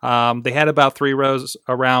 They had about 3 rows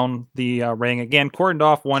around the ring, again cordoned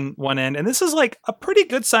off one end, and this is a pretty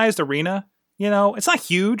good sized arena. It's not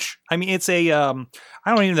huge. I mean, it's a I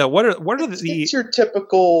don't even know what are it's your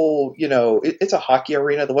typical, it's a hockey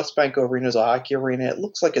arena. The WesBanco Arena is a hockey arena. It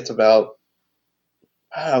looks like it's about,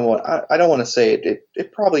 I don't want to say it.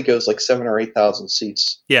 It probably goes like 7,000 or 8,000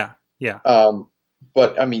 seats. Yeah.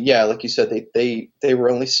 But I mean, yeah, like you said, they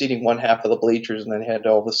were only seating one half of the bleachers, and then had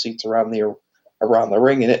all the seats around the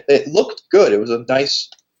ring, and it looked good. It was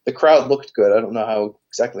the crowd looked good. I don't know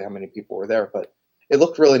exactly how many people were there, but it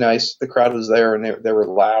looked really nice. The crowd was there, and they were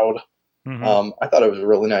loud. Mm-hmm. I thought it was a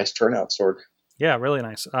really nice turnout, Sorg. Yeah, really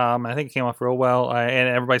nice. I think it came off real well, and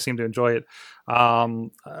everybody seemed to enjoy it.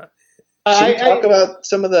 Should we talk about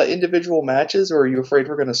some of the individual matches, or are you afraid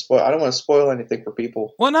we're going to spoil? I don't want to spoil anything for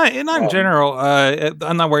people. Well, not in general.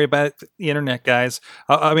 I'm not worried about the internet, guys.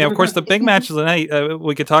 I mean, of course, the big matches of the night,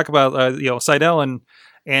 we could talk about, Seidel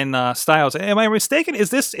and Styles. Am I mistaken?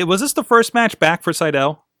 Was this the first match back for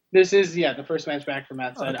Seidel? This is, the first match back from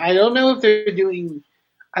Matt Seidel. I don't know if they're doing.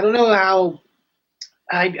 I don't know how.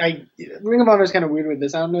 Ring of Honor is kind of weird with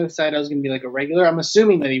this. I don't know if Seidel's going to be like a regular. I'm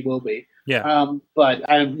assuming that he will be. Yeah. But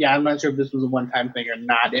I'm not sure if this was a one-time thing or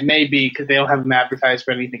not. It may be because they don't have him advertised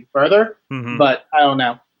for anything further. Mm-hmm. But I don't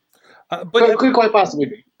know. But it could quite possibly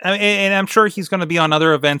be. And I'm sure he's going to be on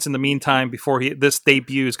other events in the meantime before this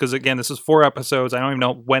debuts, because again, this is 4 episodes. I don't even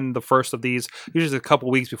know when the first of these. Usually, a couple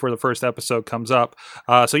weeks before the first episode comes up.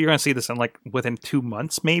 So you're going to see this in within 2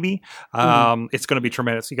 months, maybe. It's going to be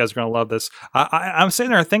tremendous. You guys are going to love this. I'm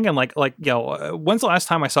sitting there thinking, when's the last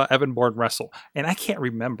time I saw Evan Bourne wrestle? And I can't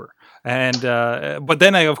remember. And but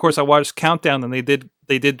then I watched Countdown, and they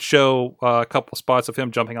did show a couple spots of him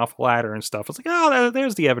jumping off a ladder and stuff. I was like, oh,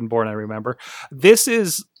 there's the Evan Bourne I remember. This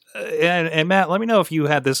is. And Matt, let me know if you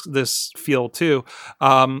had this feel too.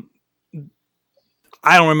 I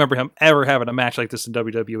don't remember him ever having a match like this in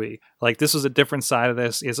WWE. This was a different side of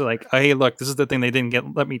this. It's like, hey, look, this is the thing they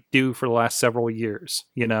didn't let me do for the last several years.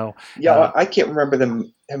 Yeah, I can't remember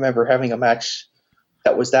him ever having a match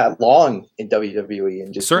that was that long in WWE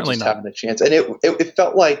and just having a chance. And it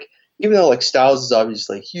felt like, even though Styles is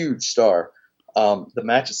obviously a huge star, the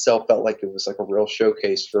match itself felt like it was like a real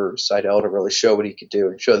showcase for Seidel to really show what he could do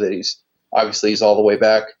and show that he's all the way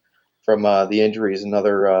back from the injuries and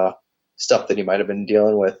other stuff that he might have been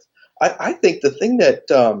dealing with. I think the thing that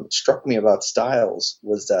struck me about Styles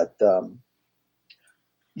was that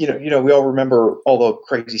we all remember all the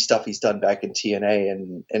crazy stuff he's done back in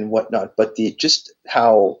TNA and whatnot, but just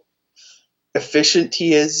how efficient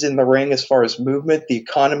he is in the ring as far as movement, the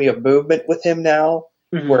economy of movement with him now.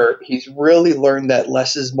 Mm-hmm. Where he's really learned that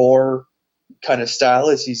less is more kind of style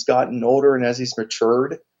as he's gotten older and as he's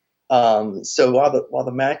matured. So while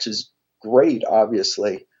the match is great,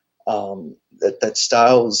 obviously, that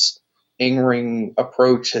Styles' in-ring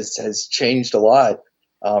approach has changed a lot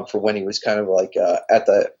for when he was kind of at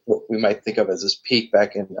what we might think of as his peak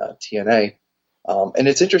back in TNA. And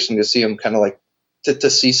it's interesting to see him kind of to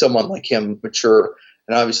see someone like him mature.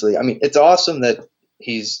 And obviously, I mean, it's awesome that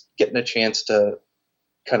he's getting a chance to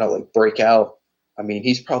kind of break out. I mean,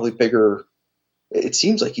 he's probably bigger. It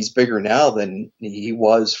seems like he's bigger now than he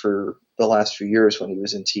was for the last few years when he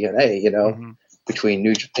was in TNA, mm-hmm. between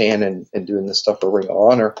New Japan and doing this stuff for Ring of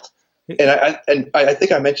Honor. And I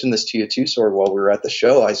think I mentioned this to you too, Sword, while we were at the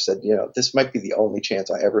show. I said, this might be the only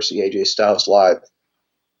chance I ever see AJ Styles live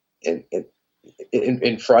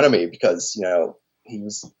in front of me, because, he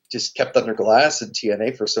was just kept under glass in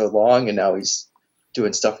TNA for so long, and now he's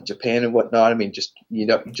doing stuff in Japan and whatnot. I mean, you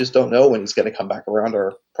just don't know when he's going to come back around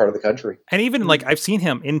our part of the country. And even I've seen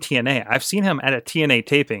him in TNA. I've seen him at a TNA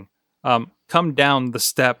taping, come down the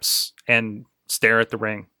steps and stare at the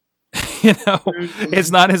ring.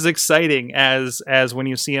 It's not as exciting as when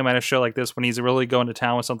you see him at a show like this, when he's really going to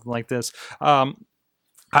town with something like this.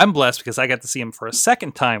 I'm blessed because I got to see him for a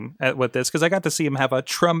second time with this, because I got to see him have a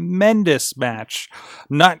tremendous match.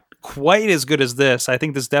 Not quite as good as this. I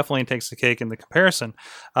think this definitely takes the cake in the comparison.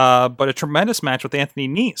 But a tremendous match with Anthony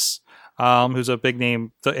Nese, who's a big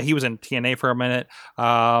name. He was in TNA for a minute,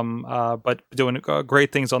 but doing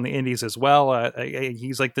great things on the indies as well.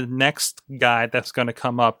 He's like the next guy that's going to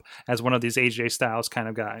come up as one of these AJ Styles kind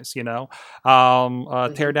of guys,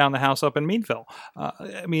 tear down the house up in Meadville.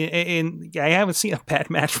 I mean, I haven't seen a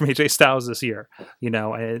bad match from AJ Styles this year,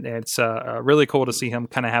 and it's really cool to see him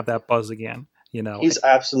kind of have that buzz again. He's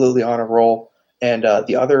absolutely on a roll. And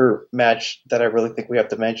the other match that I really think we have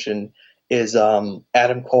to mention is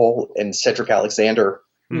Adam Cole and Cedric Alexander.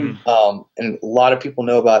 Mm. And a lot of people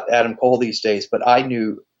know about Adam Cole these days, but I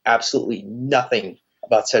knew absolutely nothing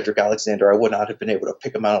about Cedric Alexander. I would not have been able to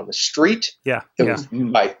pick him out on the street. Yeah, it was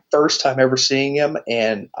my first time ever seeing him,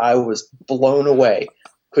 and I was blown away.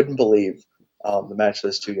 Couldn't believe the match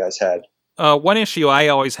those two guys had. one issue I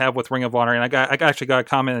always have with Ring of Honor, and I actually got a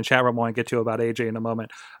comment in the chat room I want to get to about AJ in a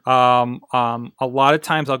moment. A lot of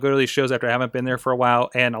times I'll go to these shows after I haven't been there for a while,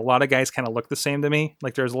 and a lot of guys kind of look the same to me.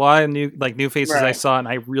 Like there's a lot of new faces I saw, and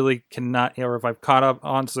I really cannot, or if I've caught up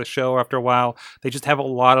onto the show after a while, they just have a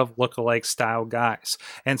lot of look-alike style guys.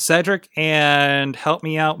 And Cedric and help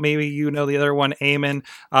me out, maybe you know the other one, Eamon,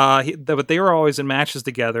 but they were always in matches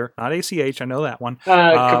together. Not ACH, I know that one.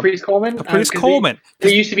 Caprice Coleman. Coleman.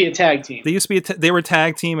 They used to be a tag team. They used to be they were a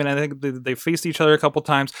tag team, and I think they faced each other a couple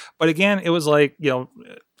times. But again, it was like there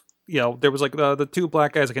was like the two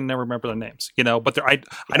black guys. I can never remember their names, but I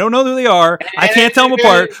don't know who they are. I can't tell them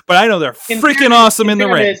apart, but I know they're freaking awesome in the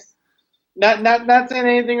ring. Not saying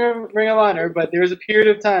anything of Ring of Honor, but there was a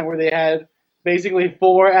period of time where they had basically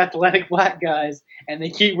 4 athletic black guys, and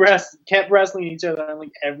they kept wrestling each other on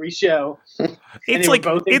like every show.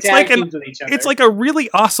 It's like a really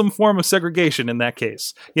awesome form of segregation in that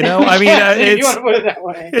case. I mean, you want to put it that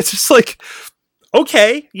way. It's just like,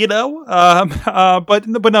 okay, but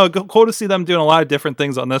no, cool to see them doing a lot of different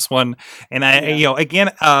things on this one, and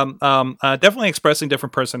definitely expressing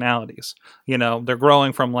different personalities. They're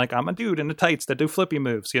growing from like, I'm a dude in the tights that do flippy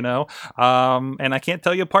moves, and I can't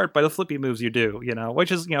tell you apart by the flippy moves you do,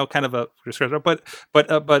 which is kind of a descriptor. But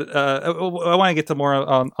I want to get to more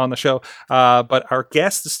on the show. But our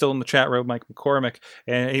guest is still in the chat room, Mike McCormick,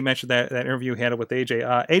 and he mentioned that interview he had with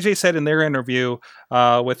AJ. AJ said in their interview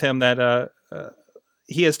with him that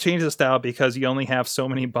he has changed his style because you only have so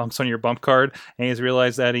many bumps on your bump card, and he's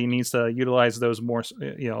realized that he needs to utilize those more, a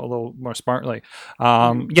little more smartly.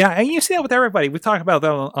 Yeah, and you see that with everybody. We talked about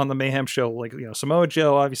that on the Mayhem show. Like, Samoa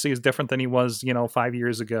Joe obviously is different than he was, 5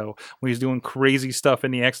 years ago when he's doing crazy stuff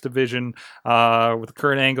in the X division with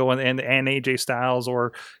Kurt Angle and AJ Styles,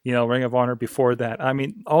 or Ring of Honor before that. I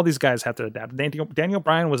mean, all these guys have to adapt. Daniel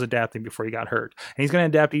Bryan was adapting before he got hurt, and he's going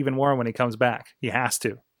to adapt even more when he comes back. He has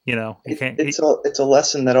to. It's a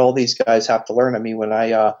lesson that all these guys have to learn. I mean, when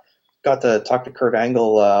I got to talk to Kurt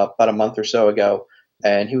Angle about a month or so ago,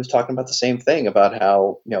 and he was talking about the same thing about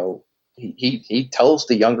how he tells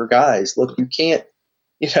the younger guys, look, you can't,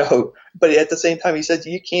 but at the same time he said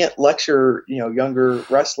you can't lecture younger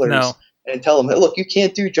wrestlers and tell them, look, you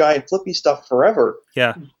can't do giant flippy stuff forever.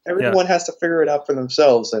 Yeah. Everyone has to figure it out for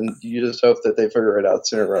themselves, and you just hope that they figure it out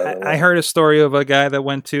sooner rather than later. I heard a story of a guy that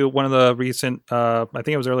went to one of the recent, I think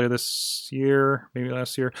it was earlier this year, maybe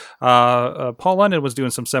last year. Paul London was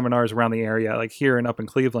doing some seminars around the area, like here and up in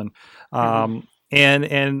Cleveland.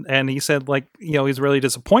 And he said, like, he's really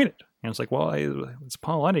disappointed. And it's like, well, it's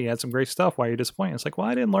Paul London. He had some great stuff. Why are you disappointed? It's like, well,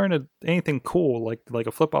 I didn't learn anything cool, like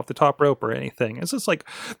a flip off the top rope or anything. It's just like,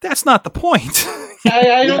 that's not the point.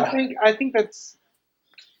 I think that's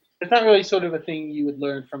not really sort of a thing you would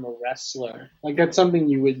learn from a wrestler. Like, that's something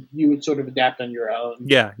you would sort of adapt on your own.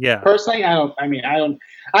 Yeah. Personally, I've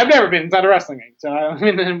never been inside a wrestling ring, so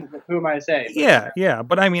who am I to say? Yeah.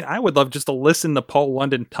 But I mean, I would love just to listen to Paul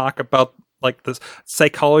London talk about like the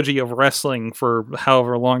psychology of wrestling for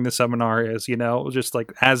however long the seminar is, just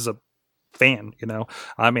like as a fan,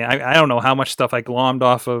 I mean, I don't know how much stuff I glommed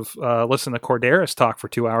off of listening to Corderas talk for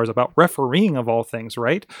 2 hours about refereeing of all things,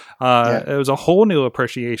 right? It was a whole new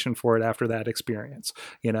appreciation for it after that experience.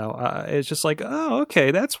 It's just like, oh,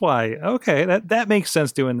 okay, that's why. Okay, that makes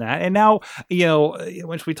sense doing that. And now,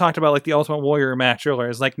 when we talked about like the Ultimate Warrior match earlier,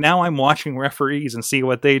 it's like now I'm watching referees and see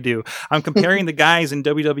what they do. I'm comparing the guys in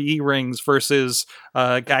WWE rings versus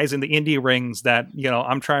guys in the indie rings that,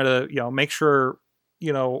 I'm trying to, make sure,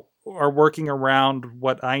 are working around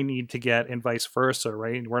what I need to get and vice versa,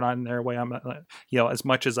 right? We're not in their way. I'm, as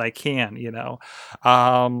much as I can,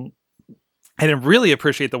 and I really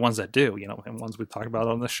appreciate the ones that do, and ones we've talked about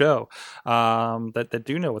on the show, that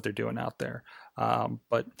do know what they're doing out there.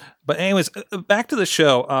 But anyways, back to the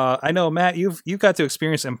show. I know, Matt, you got to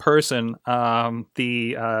experience in person what I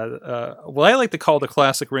like to call the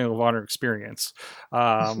classic Ring of Honor experience.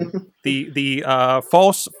 The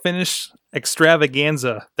false finish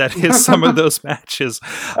extravaganza that is some of those matches.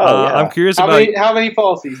 I'm curious how many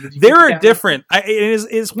falsies did you there are different. It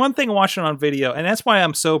is one thing watching on video, and that's why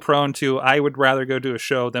I'm so prone to, I would rather go to a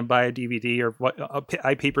show than buy a DVD or a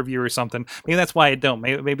pay-per-view or something. Maybe that's why I don't.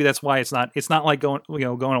 Maybe that's why it's not like going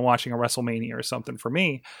and watching a WrestleMania or something for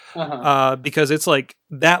me, because it's like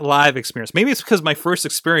that live experience. Maybe it's because my first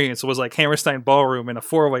experience was like Hammerstein Ballroom in a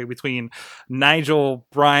 4-way between Nigel,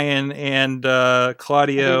 Bryan, and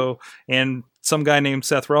Claudio, and some guy named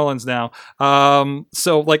Seth Rollins now.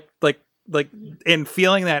 So like and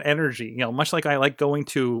feeling that energy, much like I like going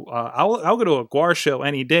to, I'll go to a Guar show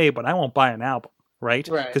any day, but I won't buy an album, right?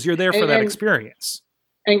 Because you're there for that experience.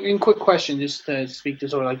 And quick question, just to speak to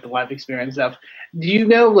sort of like the live experience stuff. Do you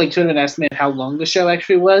know, like, sort of an estimate how long the show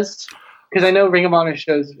actually was? Because I know Ring of Honor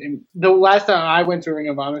shows. The last time I went to a Ring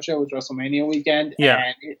of Honor show was WrestleMania weekend, Yeah.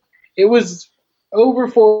 and it was over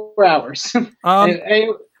 4 hours.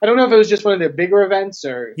 I don't know if it was just one of their bigger events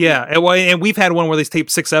or. Yeah, and we've had one where they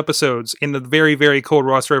taped 6 episodes in the very, very cold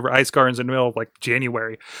Ross River Ice Gardens in the middle of like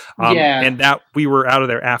January. Yeah. And that we were out of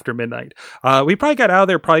there after midnight. We probably got out of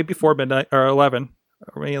there probably before midnight or 11.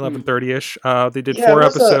 Or maybe 11:30ish. They did 4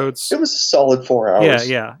 episodes. It was a solid 4 hours.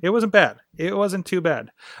 Yeah. It wasn't bad. It wasn't too bad.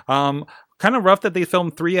 Kind of rough that they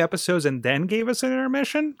filmed 3 episodes and then gave us an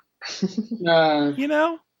intermission. You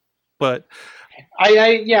know, but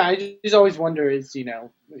I just always wonder is, you know,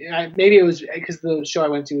 maybe it was because the show I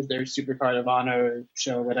went to was their Supercard of Honor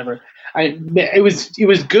show, or whatever. It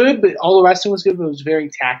was good, but all the wrestling was good, but it was very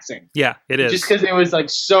taxing. yeah, it is. Just because there was like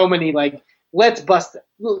so many like let's bust it.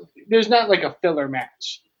 Look, there's not like a filler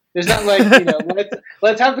match. There's not like, you know,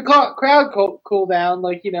 let's have the crowd cool down.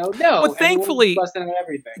 Like, you know, no. Well, thankfully, busting out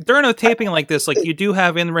everything. during a taping like this, like you do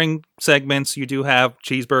have in-ring segments, you do have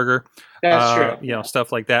cheeseburger, That's true. you know,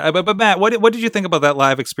 stuff like that. But Matt, what did you think about that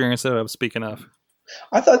live experience that I was speaking of?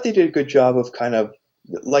 I thought they did a good job of kind of,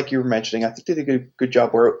 like you were mentioning, I think they did a good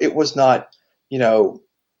job where it was not, you know,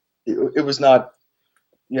 it was not,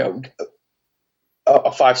 you know,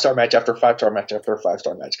 a 5-star match after a 5-star match after a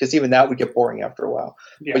 5-star match, because even that would get boring after a while.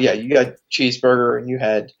 Yeah. But yeah, you got cheeseburger, and you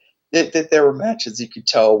had there were matches you could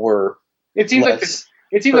tell were It seems like less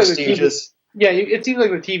it seems like the TV, prestigious. it seems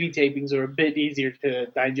like the TV tapings are a bit easier to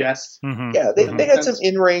digest. Mm-hmm. Yeah, they had some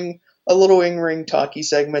little in-ring talkie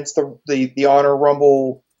segments. The Honor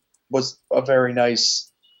Rumble was a very nice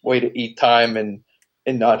way to eat time and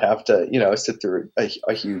not have to, you know, sit through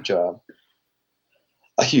a huge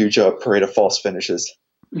parade of false finishes.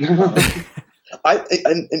 And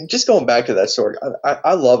just going back to that story,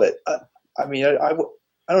 I love it. I mean, I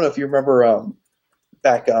don't know if you remember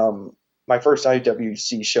back my first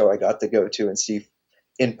IWC show I got to go to and see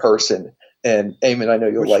in person. And Eamon, I know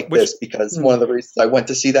you'll like this because one of the reasons I went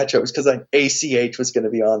to see that show was because ACH was going to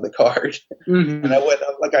be on the card. Mm-hmm. And I went,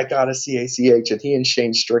 I'm like, I got to see ACH. And he and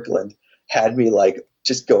Shane Strickland had me like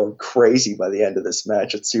just going crazy by the end of this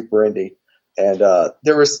match at Super Indy. And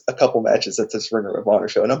there was a couple matches at this Ring of Honor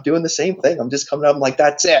show, and I'm doing the same thing. I'm just coming up, I'm like,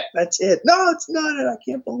 that's it. No, it's not it. I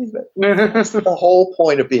can't believe it. That's the whole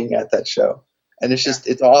point of being at that show. And it's just,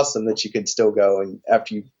 it's awesome that you can still go. And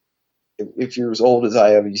after if you're as old as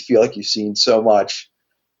I am, you feel like you've seen so much,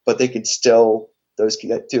 but they could still, those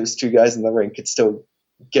 2 guys in the ring could still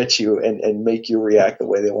get you and make you react the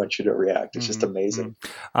way they want you to react. It's just amazing.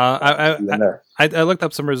 I looked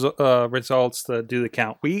up some results to do the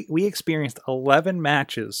count. We experienced 11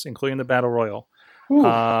 matches, including the Battle Royal,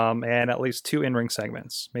 and at least 2 in-ring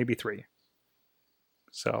segments, maybe 3.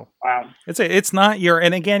 So Wow. It's not your,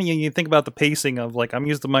 and again, you think about the pacing of like, I'm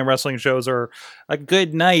used to my wrestling shows, or a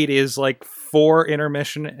good night is like 4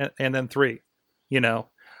 intermission and then 3, you know,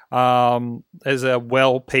 as a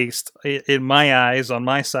well-paced, in my eyes, on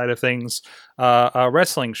my side of things, a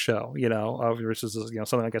wrestling show, you know, versus, you know,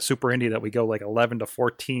 something like a Super Indie that we go like 11 to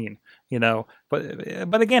 14, you know,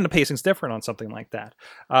 but again, the pacing's different on something like that.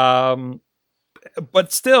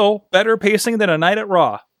 But still better pacing than a night at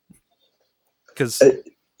Raw. Because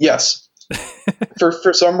yes,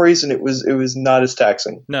 for some reason it was not as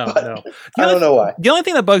taxing. No. I don't know why. The only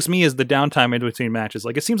thing that bugs me is the downtime in between matches.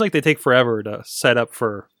 Like, it seems like they take forever to set up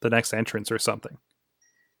for the next entrance or something.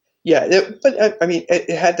 Yeah, but I mean, it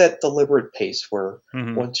had that deliberate pace where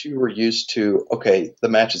once you were used to, okay, the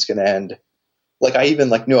match is going to end. Like, I even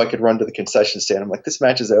knew I could run to the concession stand. I'm like, this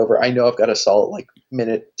match is over. I know I've got a solid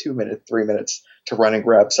minute, 2 minutes, 3 mince to run and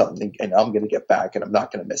grab something, and I'm going to get back, and I'm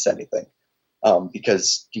not going to miss anything.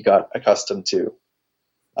 Because you got accustomed to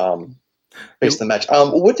face the match.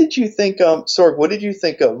 What did you think, Sorg, what did you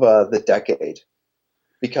think of the Decade?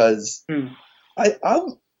 Because I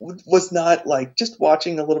was not, just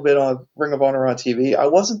watching a little bit on Ring of Honor on TV, I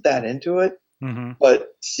wasn't that into it,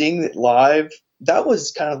 but seeing it live, that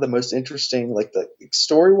was kind of the most interesting,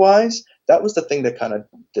 story-wise, that was the thing that kind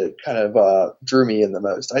of drew me in the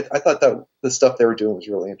most. I thought that the stuff they were doing was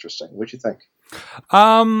really interesting. What'd you think?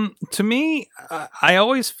 To me, I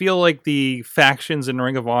always feel like the factions in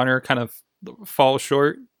Ring of Honor kind of fall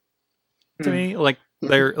short to me. Like,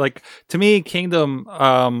 they're to me, Kingdom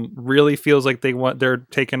really feels like they're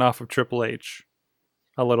taken off of Triple H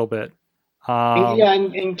a little bit.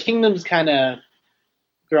 And Kingdom's kind of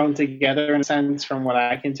thrown together in a sense, from what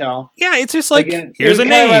I can tell. Yeah, it's just here's a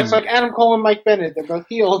name. It's like Adam Cole and Mike Bennett. They're both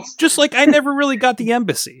heels. Just like I never really got the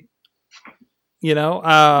Embassy. You know?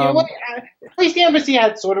 I least the embassy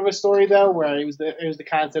had sort of a story though, where it was the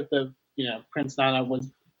concept of Prince Nana was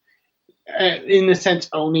in the sense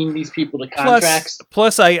owning these people to contracts.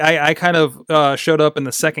 Plus I kind of showed up in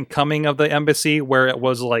the second coming of the embassy where it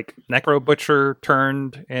was like Necro Butcher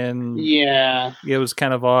turned, and it was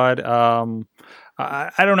kind of odd.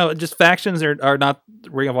 I don't know, just factions are not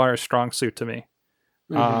Ring of Honor's strong suit to me.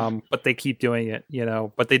 But they keep doing it,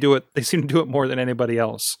 but they seem to do it more than anybody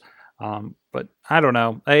else. But I don't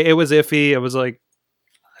know. It was iffy. It was like,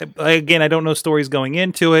 again, I don't know stories going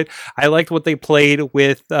into it. I liked what they played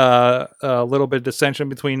with a little bit of dissension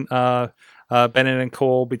between Bennett and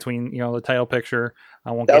Cole, between the title picture.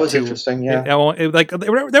 I won't. That was interesting. Yeah.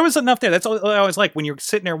 There was enough there. That's all I was like when you're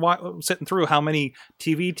sitting there sitting through how many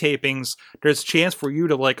TV tapings. There's a chance for you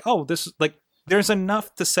to this is like there's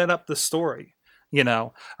enough to set up the story.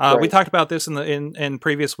 Right. We talked about this in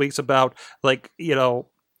previous weeks about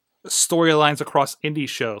storylines across indie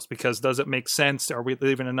shows, because does it make sense? Are we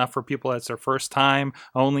leaving enough for people that's their first time,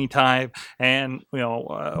 only time, and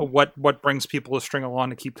what brings people to string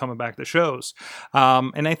along to keep coming back to shows?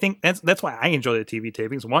 And I think that's why I enjoy the TV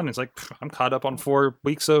tapings. One, it's like I'm caught up on 4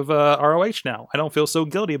 weeks of ROH now. I don't feel so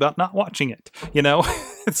guilty about not watching it. For me,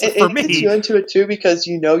 it gets you into it too, because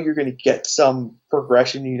you're going to get some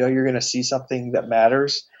progression. You're going to see something that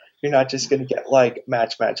matters. You're not just going to get like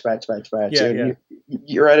match. Yeah.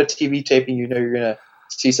 You're at a TV taping. You're going to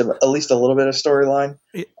see at least a little bit of storyline,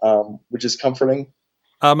 which is comforting.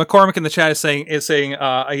 McCormick in the chat is saying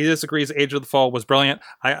he disagrees. Age of the Fall was brilliant.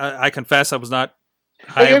 I confess I was not.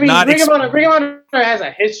 Ring of Honor has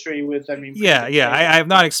a history with. I have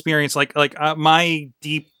not experienced my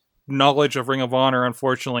deep knowledge of Ring of Honor,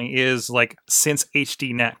 unfortunately, is like since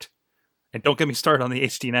HDNet. And don't get me started on the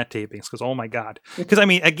HDNet tapings, because oh my god. Because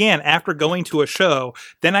again, after going to a show,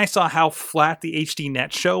 then I saw how flat the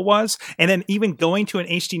HDNet show was, and then even going to an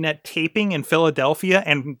HDNet taping in Philadelphia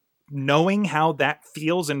and knowing how that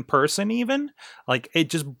feels in person, even it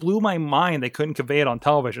just blew my mind. They couldn't convey it on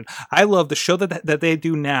television. I love the show that they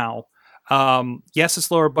do now. Yes, it's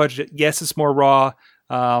lower budget. Yes, it's more raw.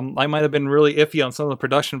 I might have been really iffy on some of the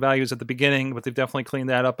production values at the beginning, but they've definitely cleaned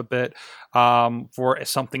that up a bit for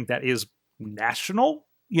something that is national,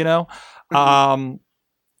 but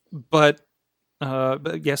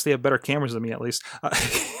yes, they have better cameras than me, at least.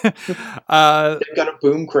 They've got a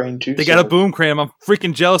boom crane too. They got a boom crane. I'm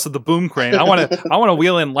freaking jealous of the boom crane. I want to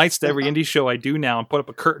wheel in lights to every indie show I do now and put up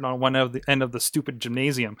a curtain on one end of the stupid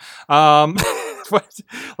gymnasium. But I was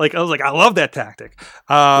like, I love that tactic.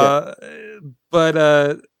 But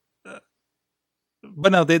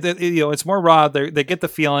no, they it's more raw. They get the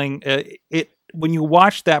feeling. When you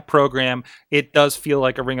watch that program, it does feel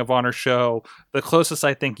like a Ring of Honor show. The closest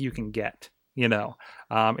I think you can get.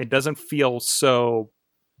 It doesn't feel so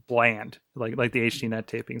bland like the HDNet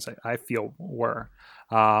tapings I feel were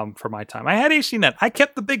for my time. I had HDNet. I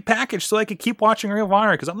kept the big package so I could keep watching Ring of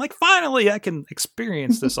Honor, because I'm like, finally I can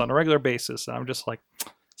experience this on a regular basis. And I'm just like,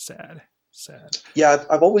 sad. Yeah,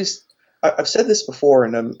 I've said this before,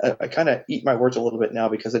 and I kind of eat my words a little bit now,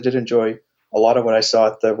 because I did enjoy a lot of what I saw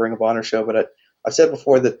at the Ring of Honor show. But I've said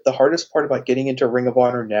before that the hardest part about getting into Ring of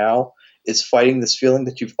Honor now is fighting this feeling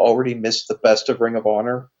that you've already missed the best of Ring of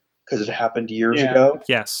Honor, because it happened years ago.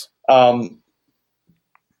 Yes. But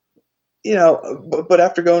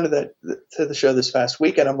after going to the show this past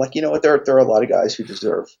weekend, I'm like, you know what? There are a lot of guys who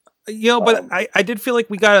deserve. But I did feel like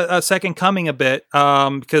we got a second coming a bit,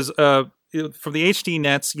 because from the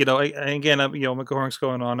HDNets, again, McCormick's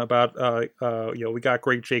going on about, we got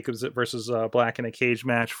Greg Jacobs versus Black in a cage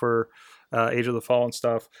match for Age of the Fall and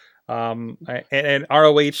stuff. And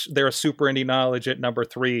ROH, they're a super indie, not a legit number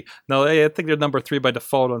 3. No, I think they're number 3 by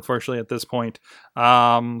default, unfortunately, at this point.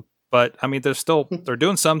 But they're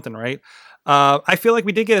doing something, right? I feel like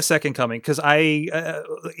we did get a second coming, because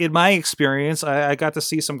in my experience, I got to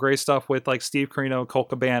see some great stuff with like Steve Corino and Colt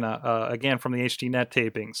Cabana, again from the HDNet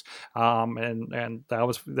tapings. And that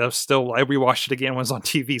was still, I rewatched it again when it was on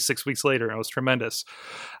TV 6 weeks later, and it was tremendous.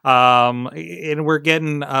 And we're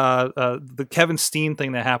getting the Kevin Steen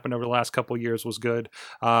thing that happened over the last couple of years was good.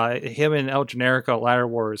 Him and El Generico at Ladder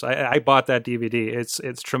Wars. I bought that DVD.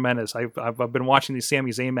 It's tremendous. I've been watching these Sami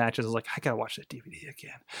Zayn matches. I was like, I gotta watch that DVD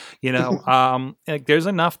again. There's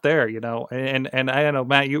enough there, and I don't know,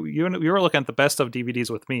 Matt, you were looking at the best of DVDs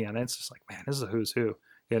with me, and it's just like, man, this is a who's who,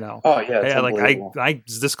 Oh yeah, I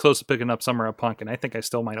was this close to picking up Summer of Punk, and I think I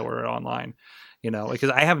still might order it online, because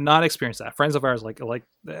I have not experienced that. Friends of ours like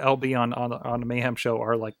LB on the Mayhem show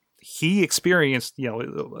are like, he experienced,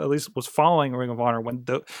 at least was following Ring of Honor when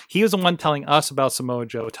he was the one telling us about Samoa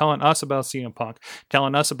Joe, telling us about CM Punk,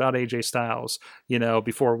 telling us about AJ Styles,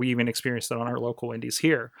 before we even experienced it on our local indies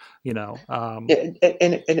here, and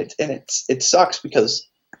it sucks because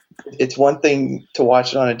it's one thing to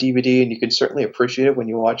watch it on a DVD, and you can certainly appreciate it when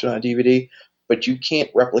you watch it on a DVD, but you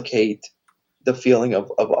can't replicate the feeling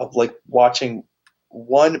of like watching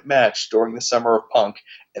one match during the Summer of Punk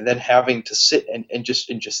and then having to sit and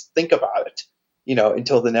just think about it,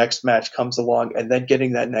 until the next match comes along, and then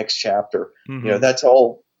getting that next chapter. Mm-hmm. That's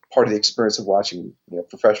all part of the experience of watching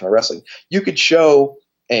professional wrestling. You could show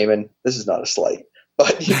Eamon, this is not a slight,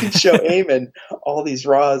 but you can show Eamon all these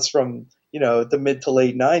Raws from the mid to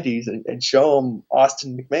late 90s and show him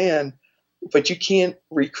Austin McMahon, but you can't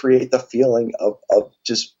recreate the feeling of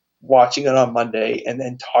just watching it on Monday and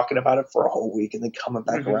then talking about it for a whole week and then coming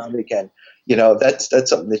back around again. That's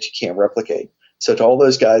something that you can't replicate. So to all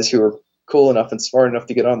those guys who are cool enough and smart enough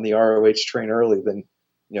to get on the ROH train early, then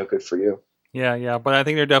good for you. Yeah, but I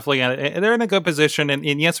think they're definitely they're in a good position. And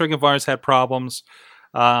yes, Ring of Honor's had problems,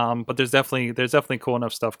 but there's definitely cool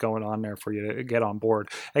enough stuff going on there for you to get on board.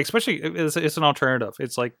 Especially, it's an alternative.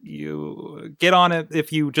 It's like you get on it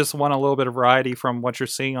if you just want a little bit of variety from what you're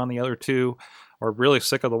seeing on the other two, or really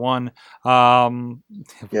sick of the one.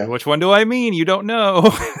 Which one do I mean? You don't know.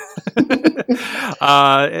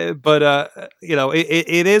 But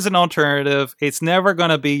it is an alternative. It's never going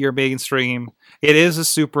to be your mainstream. It is a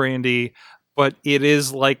super indie, but it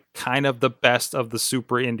is like kind of the best of the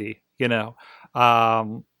super indie,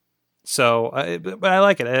 So, but I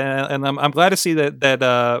like it, and I'm glad to see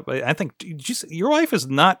that. I think your wife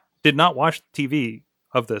did not watch TV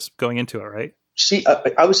of this going into it, right?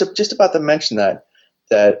 I was just about to mention that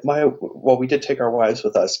we did take our wives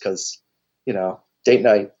with us because date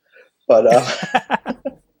night, but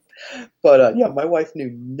my wife knew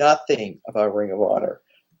nothing about Ring of Honor,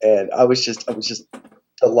 and I was just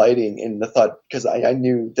delighting in the thought because I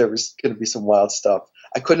knew there was going to be some wild stuff.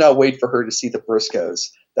 I could not wait for her to see the Briscoes.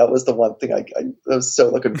 That was the one thing I was so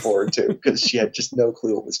looking forward to because she had just no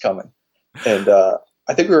clue what was coming, and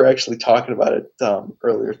I think we were actually talking about it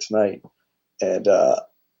earlier tonight. And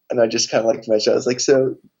I just kind of like to mention, I was like,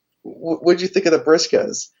 so what did you think of the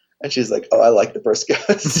Briscoes? And she's like, oh, I like the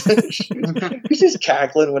Briscoes. She's just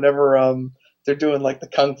cackling whenever they're doing like the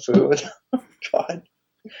kung fu. Oh, God,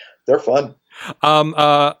 they're fun.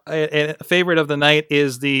 A favorite of the night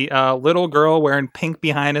is the little girl wearing pink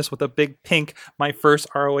behind us with a big pink "My First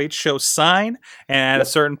ROH Show" sign, and at a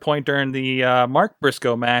certain point during the Mark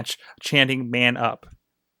Briscoe match, chanting "Man Up."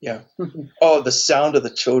 Yeah. Oh, the sound of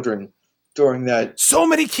the children during that. So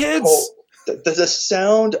many kids. The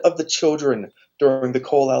sound of the children during the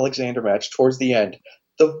Cole Alexander match towards the end.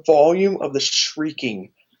 The volume of the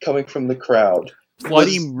shrieking coming from the crowd.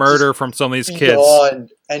 Bloody murder from some of these kids.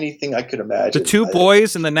 Beyond anything I could imagine. The two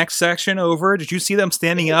boys in the next section over, did you see them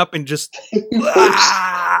standing up and just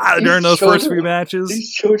during those first few matches?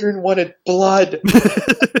 These children wanted blood.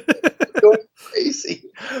 Going crazy.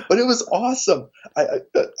 But it was awesome.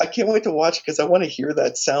 I can't wait to watch it because I want to hear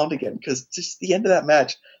that sound again, because just the end of that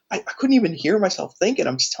match, I couldn't even hear myself thinking.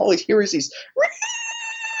 I'm just all I hear is these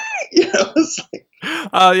it's like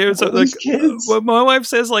these kids. What my wife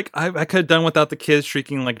says, like, I could have done without the kids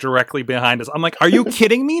shrieking like directly behind us. I'm like, are you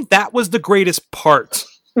kidding me? That was the greatest part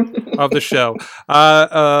of the show.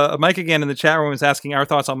 Mike again in the chat room was asking our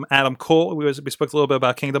thoughts on Adam Cole. We spoke a little bit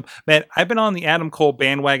about Kingdom. Man, I've been on the Adam Cole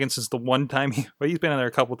bandwagon since the one time he's been on there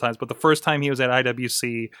a couple of times, but the first time he was at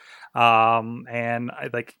IWC, and I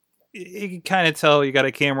like, you can kind of tell you got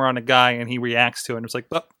a camera on a guy and he reacts to it, and it's like,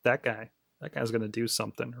 oh, that guy's going to do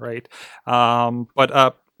something, right?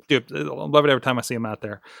 Dude, I love it every time I see him out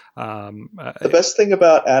there. The best thing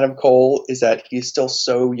about Adam Cole is that he's still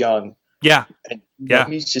so young. Yeah. And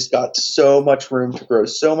he's just got so much room to grow,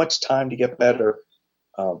 so much time to get better.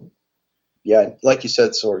 Like you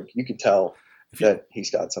said, Sorg, you can tell that he's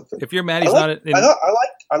got something. If you're mad he's not...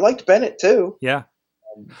 I liked Bennett, too. Yeah.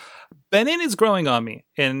 Bennett is growing on me,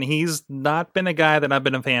 and he's not been a guy that I've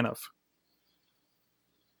been a fan of.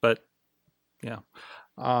 But, yeah.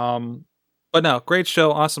 But no, great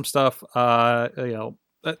show, awesome stuff. They're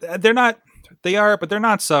not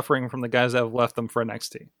suffering from the guys that have left them for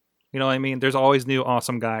NXT. You know what I mean? There's always new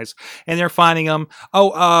awesome guys, and they're finding them.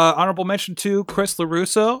 Honorable mention to Chris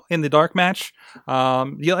LaRusso in the dark match.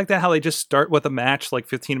 You like that how they just start with a match like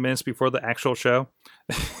 15 minutes before the actual show?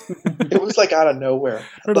 It was like out of nowhere.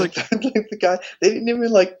 Like the guy, they didn't even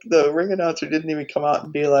the ring announcer didn't even come out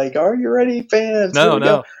and be like, "Are you ready, fans?"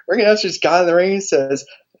 No. Ring announcer just got in the ring and says,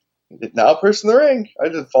 "Now, person in the ring. I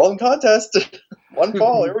just fall in contest. One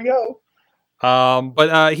fall. Here we go."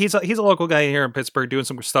 But he's a local guy here in Pittsburgh doing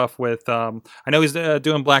some stuff with. I know he's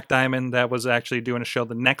doing Black Diamond. That was actually doing a show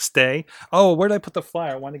the next day. Oh, where did I put the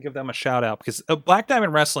flyer? I want to give them a shout out because Black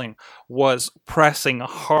Diamond Wrestling was pressing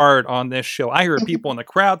hard on this show. I heard people in the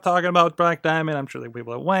crowd talking about Black Diamond. I'm sure there were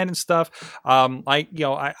people that went and stuff. I'm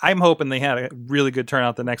hoping they had a really good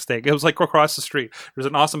turnout the next day. It was like across the street. There's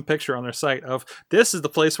an awesome picture on their site of this is the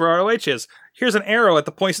place where ROH is. Here's an arrow at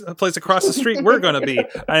the place across the street we're going to be.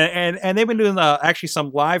 And they've been doing actually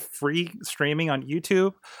some live free streaming on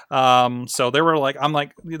YouTube. So they were like, I'm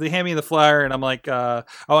like, they hand me the flyer and I'm like, and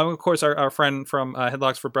of course our friend from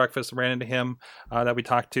Headlocks for Breakfast, ran into him that we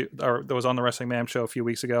talked to, or that was on the Wrestling Mayhem show a few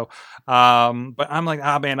weeks ago. But I'm like,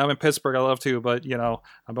 man, I'm in Pittsburgh. I love to, but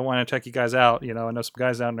I've been wanting to check you guys out. I know some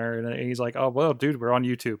guys down there, and he's like, oh, well, dude, we're on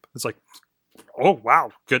YouTube. It's like, oh,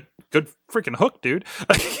 wow. Good freaking hook, dude.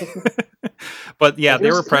 But yeah, they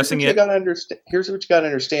were pressing it. Here's what you got to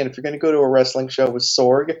understand. If you're going to go to a wrestling show with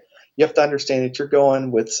Sorg, you have to understand that you're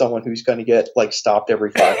going with someone who's going to get stopped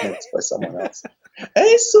every 5 minutes by someone else.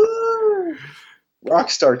 Hey, Sorg!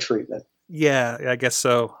 Rockstar treatment. Yeah, I guess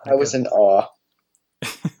so. I was in awe.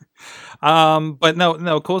 But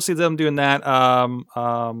no, cool to see them doing that.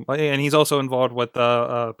 And he's also involved with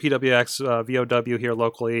PWX VOW here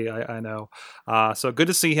locally. I know. So good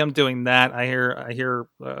to see him doing that. I hear.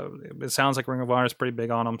 It sounds like Ring of Honor is pretty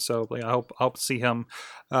big on him. So I hope to see him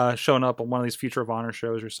showing up on one of these Future of Honor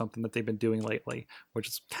shows or something that they've been doing lately, which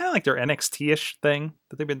is kind of like their NXT-ish thing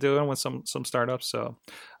that they've been doing with some startups. So,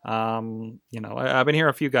 I've been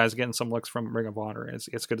hearing a few guys getting some looks from Ring of Honor.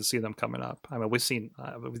 It's good to see them coming up. I mean, we've seen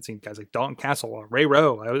guys like Dalton Castle, Ray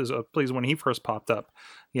Rowe. I was pleased when he first popped up,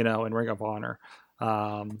 in Ring of Honor.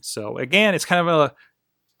 So again, it's kind of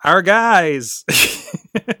our guys,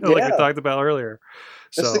 like we talked about earlier.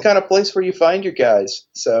 It's the kind of place where you find your guys.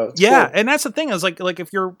 So yeah, cool. And that's the thing is like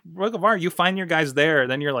if you're Ring of Honor, you find your guys there,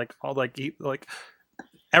 then you're like, oh, like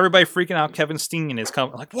everybody freaking out. Kevin Steen is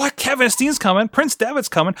coming. Like, what? Kevin Steen's coming. Prince Devitt's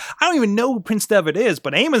coming. I don't even know who Prince Devitt is,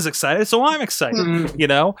 but Eamon's excited, so I'm excited.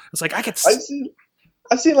 It's like I could.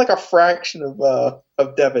 I've seen like a fraction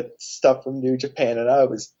of Devitt's stuff from New Japan, and I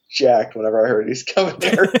was jacked whenever I heard he's coming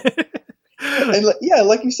there. And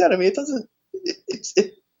like you said, I mean,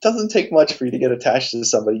 it doesn't take much for you to get attached to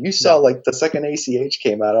somebody. You saw like the second ACH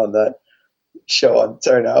came out on that show on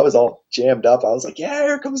Saturday night, I was all jammed up. I was like, yeah,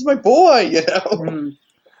 here comes my boy,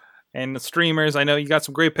 And the streamers, I know you got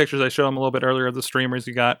some great pictures. I showed them a little bit earlier of the streamers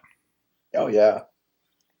you got. Oh yeah.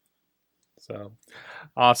 So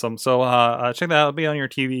awesome. So check that out. It'll be on your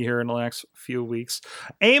TV here in the next few weeks.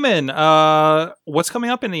 Eamon, what's coming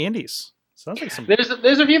up in the Indies? Sounds like some. There's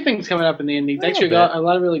a few things coming up in the Indies. Actually, a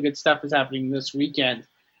lot of really good stuff is happening this weekend.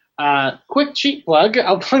 Quick cheap plug.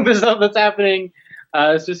 I'll plug the stuff that's happening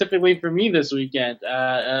specifically for me this weekend.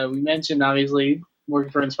 We mentioned, obviously,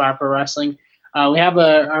 working for Inspire Pro Wrestling. We have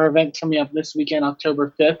our event coming up this weekend,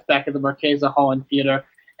 October 5th, back at the Marquesa Hall and Theater.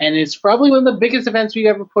 And it's probably one of the biggest events we've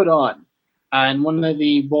ever put on. And one of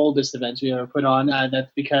the boldest events we've ever put on.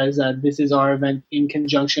 That's because this is our event in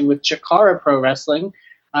conjunction with Chikara Pro Wrestling,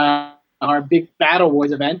 our big Battle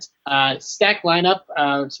Boys event. Stacked lineup,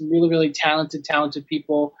 some really, really talented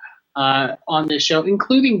people on this show,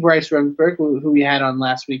 including Bryce Remsburg, who we had on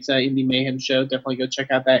last week's Indie Mayhem show. Definitely go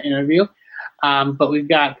check out that interview. But we've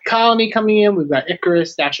got Colony coming in. We've got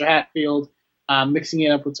Icarus, Dasher Hatfield, mixing it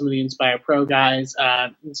up with some of the Inspire Pro guys.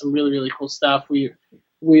 And some really, really cool stuff.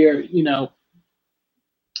 We're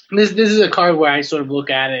this is a card where I sort of look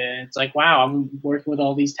at it and it's like, wow, I'm working with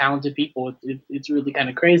all these talented people. It's really kind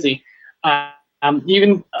of crazy.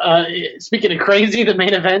 Even speaking of crazy, the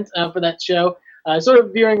main event for that show, sort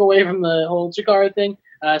of veering away from the whole Chikara thing,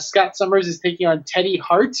 Scott Summers is taking on Teddy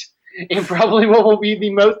Hart in probably what will be the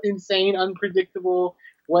most insane, unpredictable,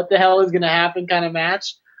 what the hell is going to happen kind of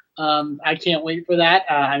match. I can't wait for that.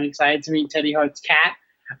 I'm excited to meet Teddy Hart's cat.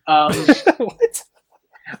 What?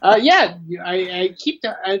 I'm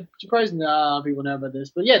surprised not a lot of people know about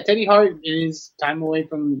this, but yeah, Teddy Hart is time away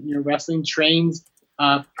from wrestling, trains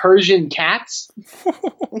Persian cats,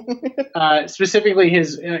 specifically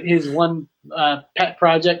his one pet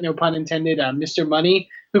project, no pun intended, Mr. Money,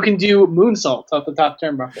 who can do moonsaults off the top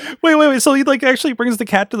turnbuckle. Wait, so he actually brings the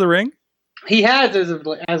cat to the ring? He has as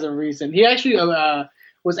of recent. He actually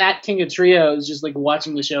was at King of Trios, just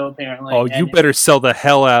watching the show apparently. Oh, you better sell the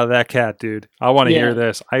hell out of that cat, dude! I want to hear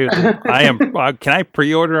this. I am. Can I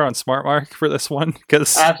pre-order on SmartMark for this one?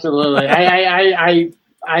 Because absolutely,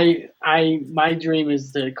 my dream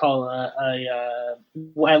is to call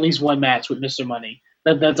at least one match with Mr. Money.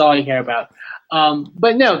 That's all I care about.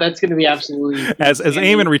 But no, that's going to be absolutely as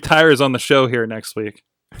Eamon retires on the show here next week.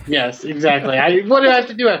 Yes, exactly. What do I have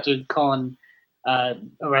to do after calling a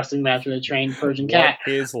wrestling match with a trained Persian cat.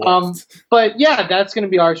 What is left? But yeah, that's going to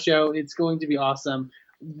be our show. It's going to be awesome.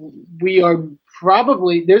 We are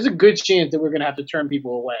probably, there's a good chance that we're going to have to turn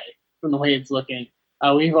people away from the way it's looking.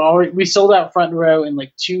 We sold out front row in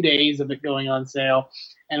like 2 days of it going on sale,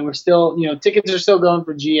 and we're still, tickets are still going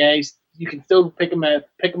for GA. You can still pick them up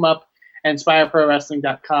at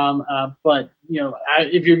InspireProWrestling.com. But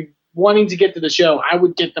if you're wanting to get to the show, I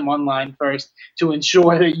would get them online first to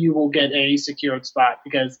ensure that you will get a secured spot,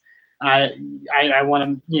 because I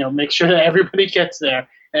want to make sure that everybody gets there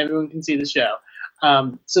and everyone can see the show.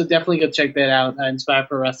 So definitely go check that out.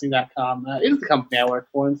 InspireProWrestling.com. It's the company I work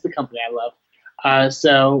for, and it's the company I love.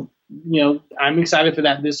 So I'm excited for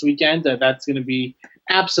that this weekend. That's going to be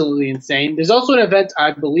absolutely insane. There's also an event,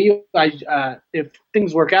 I believe, if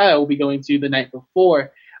things work out, I will be going to the night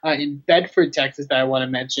before in Bedford, Texas, that I want to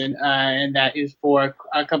mention, and that is for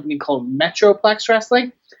a company called Metroplex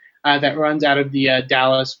Wrestling that runs out of the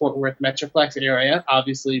Dallas-Fort Worth Metroplex area,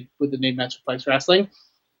 obviously with the name Metroplex Wrestling.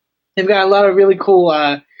 They've got a lot of really cool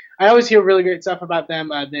I always hear really great stuff about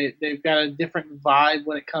them. They've got a different vibe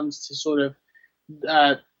when it comes to sort of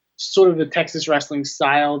the Texas wrestling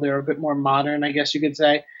style. They're a bit more modern, I guess you could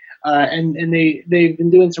say, and they've been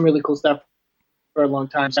doing some really cool stuff for a long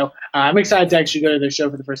time. So I'm excited to actually go to their show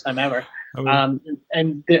for the first time ever.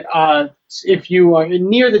 If you are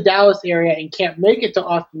near the Dallas area and can't make it to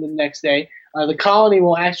Austin the next day, the Colony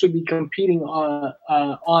will actually be competing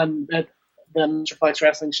on the Metroplex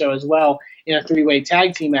Wrestling show as well in a 3-way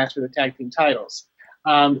tag team match for the tag team titles.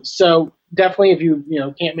 So definitely, if you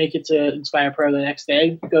can't make it to Inspire Pro the next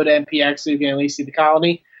day, go to MPX so you can at least see the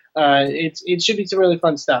Colony. It should be some really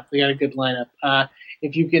fun stuff. They got a good lineup.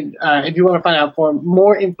 If you want to find out for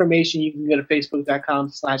more information, you can go to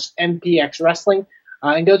Facebook.com/MPX Wrestling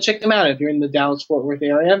and go check them out. If you're in the Dallas-Fort Worth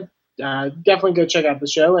area, definitely go check out the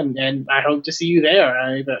show, and I hope to see you there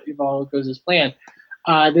if all goes as planned.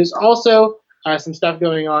 There's also some stuff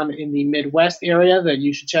going on in the Midwest area that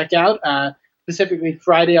you should check out. Specifically,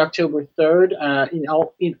 Friday, October 3rd, in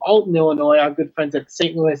Alton, Illinois, our good friends at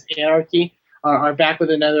St. Louis Anarchy are back with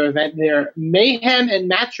another event, their Mayhem and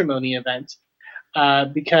Matrimony event,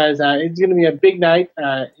 because it's going to be a big night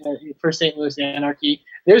for St. Louis Anarchy.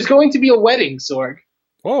 There's going to be a wedding, Sorg.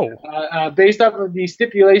 Whoa. Based off of the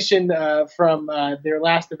stipulation from their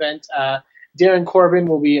last event, Darren Corbin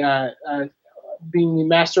will be being the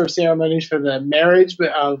master of ceremonies for the marriage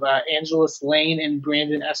of Angelus Lane and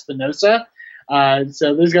Brandon Espinosa.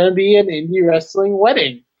 So there's going to be an indie wrestling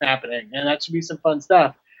wedding happening, and that should be some fun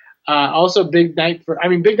stuff. Also, big night for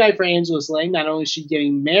Angelus Lane. Not only is she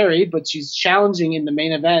getting married, but she's challenging in the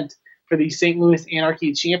main event for the St. Louis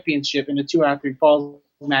Anarchy Championship in a 2-out-3 falls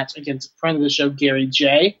match against a friend of the show, Gary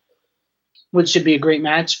J., which should be a great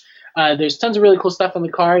match. There's tons of really cool stuff on the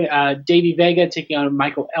card. Davey Vega taking on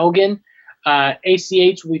Michael Elgin.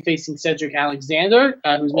 ACH will be facing Cedric Alexander,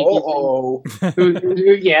 who's making who's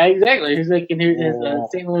making his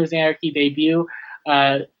St. Louis Anarchy debut.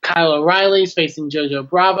 Kyle O'Reilly's facing JoJo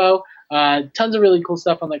Bravo. Tons of really cool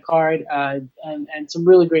stuff on the card, and some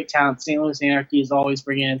really great talent. St. Louis Anarchy is always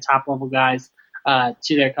bringing in top-level guys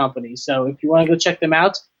to their company. So if you want to go check them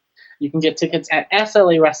out, you can get tickets at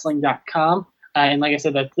SLAWrestling.com. And like I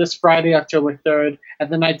said, that's this Friday, October 3rd, at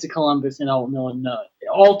the Knights of Columbus in Alton,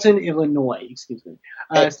 Illinois. Excuse me.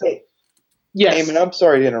 Yes. Eamon, I'm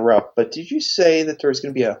sorry to interrupt, but did you say that there's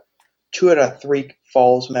going to be a 2-out-3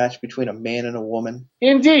 falls match between a man and a woman?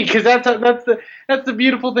 Indeed, because that's the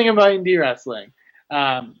beautiful thing about indie wrestling.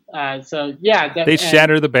 So yeah, they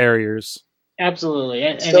shatter the barriers. Absolutely.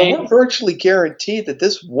 We're virtually guaranteed that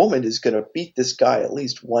this woman is going to beat this guy at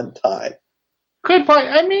least one time. Good point.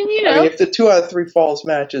 I mean, if the 2-out-3 falls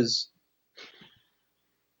match is,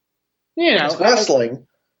 it's wrestling,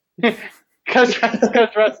 because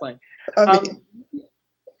wrestling. I mean,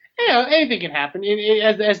 anything can happen.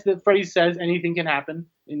 As the phrase says, anything can happen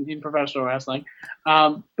in professional wrestling.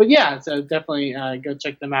 But yeah, so definitely go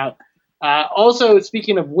check them out. Also,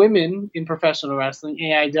 speaking of women in professional wrestling,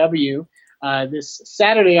 AIW, this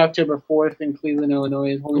Saturday, October 4th in Cleveland,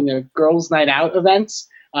 Illinois, is holding their Girls Night Out events.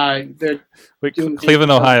 Cleveland,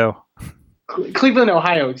 Ohio. Cleveland,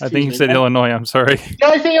 Ohio. I think you said Illinois. I'm sorry. Did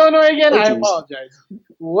I say Illinois again? I apologize.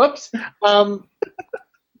 Whoops. I'm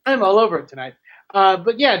all over it tonight.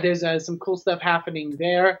 But yeah, there's some cool stuff happening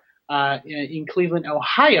there in Cleveland,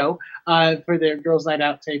 Ohio, for their Girls Night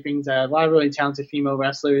Out tapings. A lot of really talented female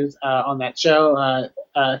wrestlers on that show.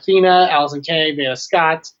 Athena, Allison Kay, Veda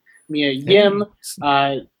Scott, Mia Yim.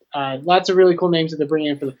 Lots of really cool names that they're bringing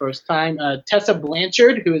in for the first time. Tessa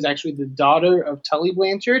Blanchard, who is actually the daughter of Tully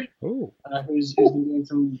Blanchard, who's been doing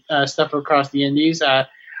some stuff across the indies.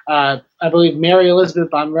 I believe Mary Elizabeth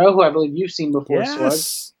Monroe, who I believe you've seen before, Sorg.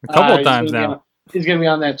 Yes, a couple of times now. He's going to be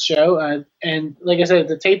on that show, and like I said,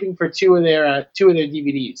 the taping for two of their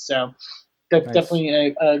DVDs. So that's Nice.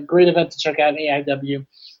 definitely a great event to check out. AIW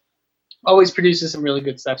always produces some really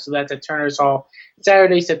good stuff. So that's at Turner's Hall,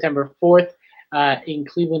 Saturday, September 4th, in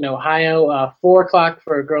Cleveland, Ohio. 4 o'clock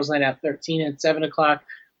for Girls Night Out 13, and 7 o'clock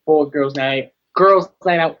for Girls Night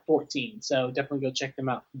Out 14. So definitely go check them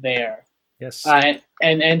out there. Yes. And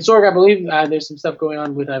Sorg, I believe there's some stuff going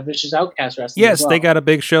on with Vicious Outcast Wrestling. Yes, as well. they got a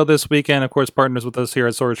big show this weekend. Of course, partners with us here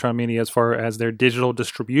at Sorgatron Media as far as their digital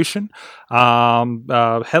distribution.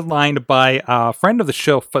 Headlined by a friend of the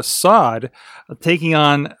show, Facade, taking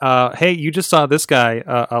on, hey, you just saw this guy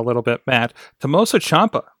a little bit, Matt, Tommaso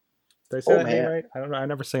Ciampa. Did I say that name right? I don't know. I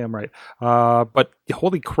never say him right. But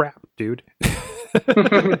holy crap, dude.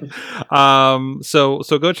 So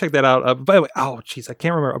go check that out. By the way, oh jeez, I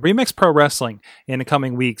can't remember. Remix Pro Wrestling in the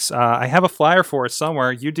coming weeks. I have a flyer for it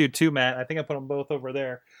somewhere. You do too, Matt. I think I put them both over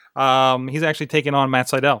there. He's actually taking on Matt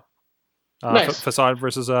Sydal. Nice. Facade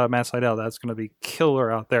versus Matt Sydal. That's going to be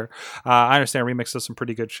killer out there. I understand Remix does some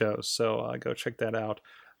pretty good shows, so go check that out.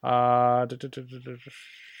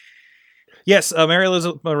 Yes, Mary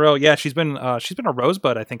Elizabeth Monroe. Yeah, she's been a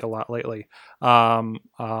Rosebud, I think, a lot lately. On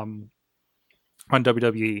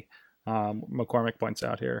WWE, McCormick points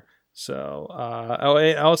out here. So,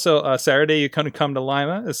 also Saturday you can come to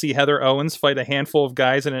Lima to see Heather Owens fight a handful of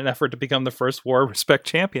guys in an effort to become the first War Respect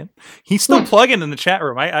champion. He's still plugging in the chat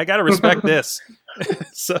room. I got to respect this.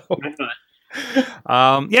 So,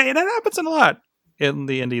 yeah, that happens a lot in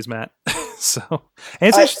the Indies, Matt. So, and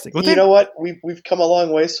it's interesting. You know what? We've come a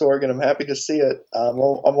long way, Sorg, and I'm happy to see it. I'm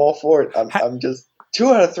all for it. I'm just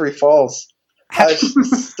 2 out of 3 falls.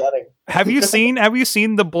 Stunning. Have you seen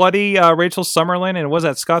the bloody Rachel Summerlin and was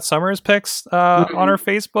that Scott Summers pics on her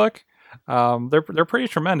Facebook? They're pretty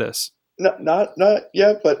tremendous. Not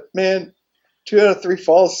yet, but man, 2 out of 3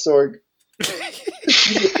 falls, Sorg.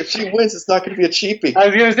 If she wins, it's not going to be a cheapie. I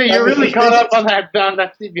was going to say you're really caught up on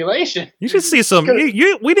that stipulation. You should see some. We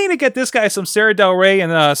need to get this guy some Sarah Del Rey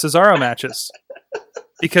and Cesaro matches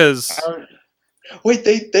because. Wait,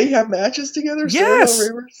 they have matches together? Yes,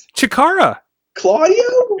 Chikara.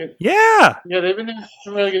 Claudio? Yeah, they've been doing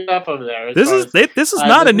some really good stuff over there. This is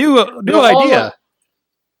not a new idea.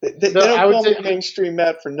 They don't call me mainstream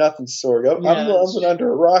Matt for nothing, Sorg. I'm living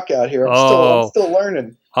under a rock out here. I'm still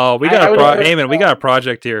learning. Oh, we got Eamon, we got a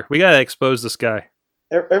project here. We got to expose this guy.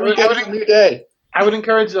 Every day's a new day. I would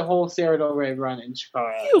encourage the whole Sarah Del Rey run in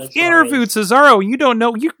Chicago. You've interviewed Cesaro, and you don't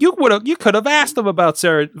know. You could have asked him about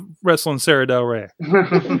wrestling Sarah Del Rey.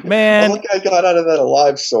 Man, I think I got out of that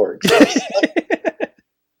alive, Sorg.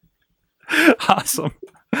 Awesome.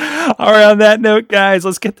 All right, on that note, guys,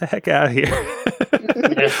 let's get the heck out of here.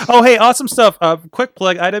 Oh, hey, awesome stuff. Quick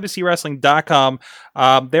plug, IWCWrestling.com.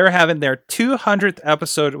 They're having their 200th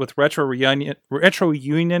episode with Retro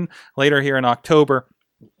Reunion later here in October.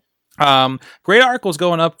 Great articles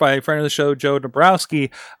going up by a friend of the show, Joe Dabrowski.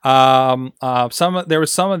 There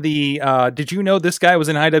was some of the, did you know this guy was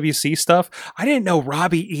in IWC stuff? I didn't know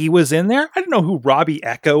Robbie E was in there. I didn't know who Robbie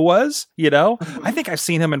Echo was, I think I've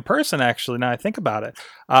seen him in person actually, now I think about it.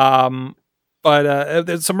 But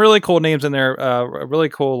there's some really cool names in there. Really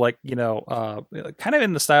cool, kind of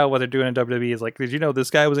in the style of what they're doing in WWE. Is like, did you know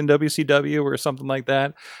this guy was in WCW or something like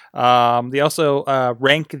that? They also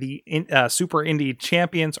rank the Super Indie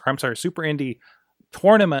champions, Super Indie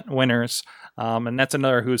tournament winners. And that's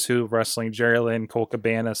another who's who of wrestling. Jerry Lynn, Cole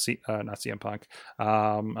Cabana, not CM Punk,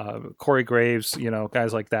 Corey Graves,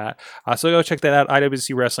 guys like that. So go check that out,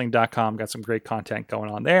 IWCWrestling.com. Got some great content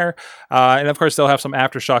going on there. And of course, they'll have some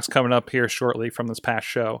aftershocks coming up here shortly from this past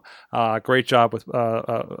show. Great job with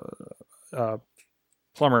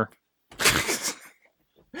Plummer.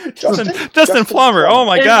 Justin Plummer. Oh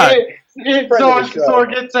my God.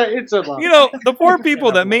 It's a the poor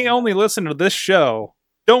people that may only listen to this show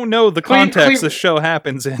don't know the context this show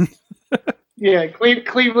happens in. Yeah,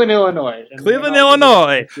 Cleveland, Illinois. Cleveland,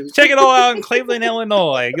 Illinois. Check it all out in Cleveland,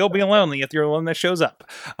 Illinois. You'll be lonely if you're the one that shows up.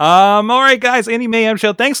 All right, guys. Indie Mayhem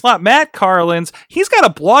Show. Thanks a lot. Matt Carlins. He's got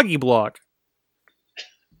a bloggy blog.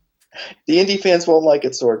 The indie fans won't like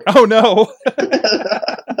it, Sorg. Oh, no.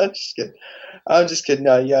 I'm just kidding.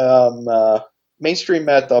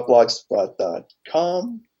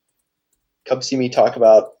 mainstreammatt.blogspot.com. Come see me talk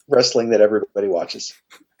about wrestling that everybody watches.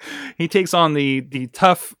 He takes on the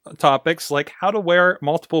tough topics like how to wear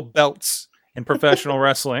multiple belts in professional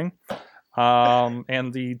wrestling,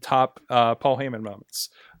 and the top Paul Heyman moments.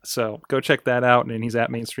 So go check that out. And he's at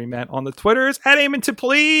Mainstream Matt on the Twitters, at Aiming to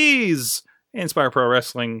Please. Inspire Pro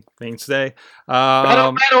Wrestling things today.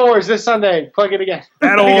 Battle Wars this Sunday. Plug it again.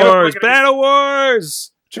 Battle Wars. Battle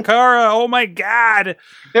Wars. Chikara. Oh my God.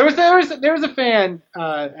 There was a fan,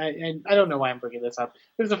 and I don't know why I'm bringing this up.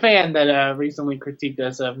 There's a fan that recently critiqued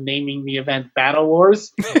us of naming the event Battle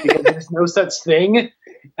Wars because there's no such thing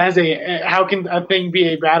as how can a thing be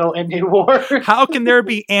a battle and a war? How can there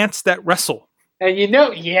be ants that wrestle? And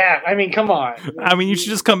I mean, come on. I mean, you should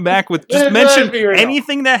just come back with, just mention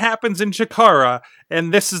anything that happens in Chikara,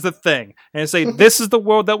 and this is the thing. And say, this is the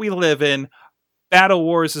world that we live in. Battle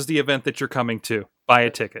Wars is the event that you're coming to. Buy a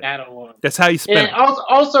ticket. Battle Wars. That's how you spin it.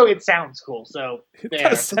 Also, it sounds cool, so... It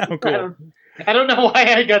does sound cool. I don't know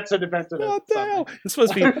why I got so defensive. What the hell? This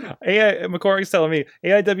must be... McCormick's telling me,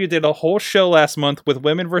 AIW did a whole show last month with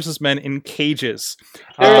women versus men in cages.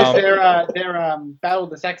 Their Battle of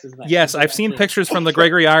the Sexes. Yes, I've seen pictures from the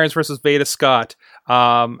Gregory Irons versus Veda Scott.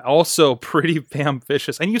 Also pretty damn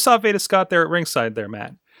vicious. And you saw Veda Scott there at ringside there,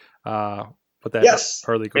 Matt. With that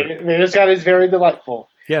early group. Veda Scott is very delightful.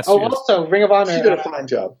 Yes. Oh, also, Ring of Honor. She did a fine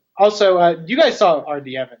job. Also, you guys saw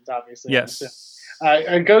R.D. Evans, obviously. Yes.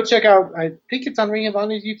 Go check out, I think it's on Ring of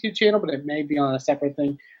Honor's YouTube channel, but it may be on a separate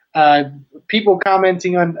thing. People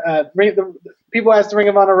commenting on, people ask the Ring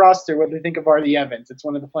of Honor roster what they think of R.D. Evans. It's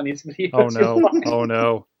one of the funniest videos. Oh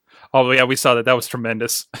no. Oh yeah, we saw that. That was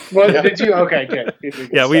tremendous. Well, did you? Okay, good.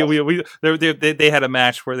 Yeah, they had a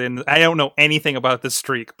match where I don't know anything about this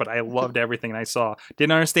streak, but I loved everything I saw.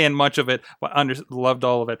 Didn't understand much of it, but loved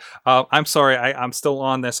all of it. I'm sorry, I'm still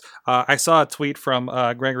on this. I saw a tweet from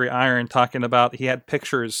Gregory Iron talking about he had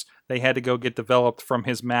pictures they had to go get developed from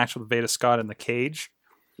his match with Veda Scott in the cage.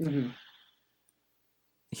 Mm-hmm.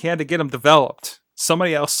 He had to get them developed.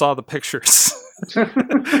 Somebody else saw the pictures.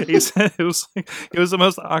 He said it was the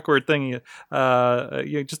most awkward thing.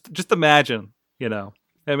 Just imagine, I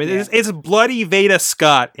mean, it's bloody Veda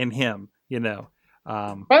Scott in him,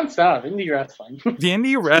 Fun stuff, indie wrestling. The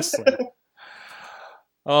indie wrestling.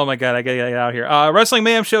 Oh my God, I gotta get out here.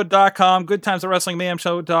 WrestlingMayhemShow.com, goodtimes at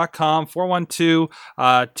WrestlingMayhemShow.com,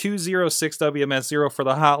 412-206-WMS0 for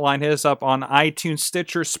the hotline. Hit us up on iTunes,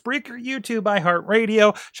 Stitcher, Spreaker, YouTube,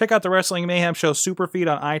 iHeartRadio. Check out the Wrestling Mayhem Show super feed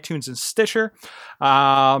on iTunes and Stitcher.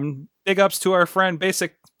 Big ups to our friend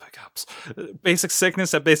Basic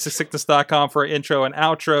Sickness at BasicSickness.com for our intro and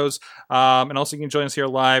outros. And also you can join us here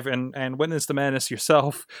live and witness the madness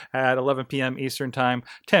yourself at 11 p.m. Eastern Time,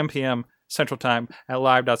 10 p.m. Central Time at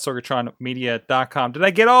live.sorgatronmedia.com. Did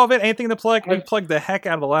I get all of it? Anything to plug? We plugged the heck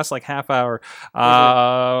out of the last half hour.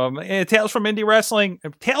 Tales from Indie Wrestling,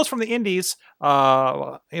 Tales from the Indies,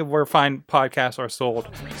 where fine podcasts are sold.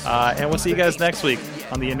 And we'll see you guys next week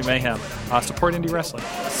on the Indie Mayhem. Support indie wrestling.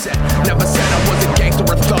 Never said I was a gangster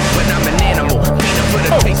or thug, but I'm an animal. Beating for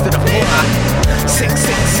the taste of the blood. Sick,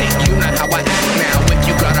 you know how I act now. If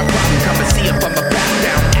you got a problem, come and see if I'm a back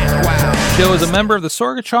down. Act wild. Show is a member of the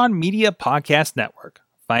Sorgatron Media Podcast Network.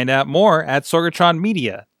 Find out more at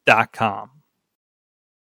sorgatronmedia.com.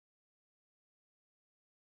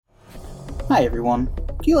 Hi everyone.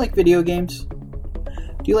 Do you like video games?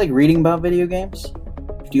 Do you like reading about video games?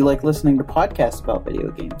 Do you like listening to podcasts about video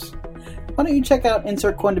games? Why don't you check out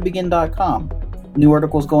InsertCoinToBegin.com? New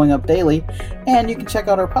articles going up daily, and you can check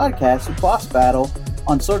out our podcast, Boss Battle,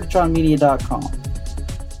 on SorgatronMedia.com.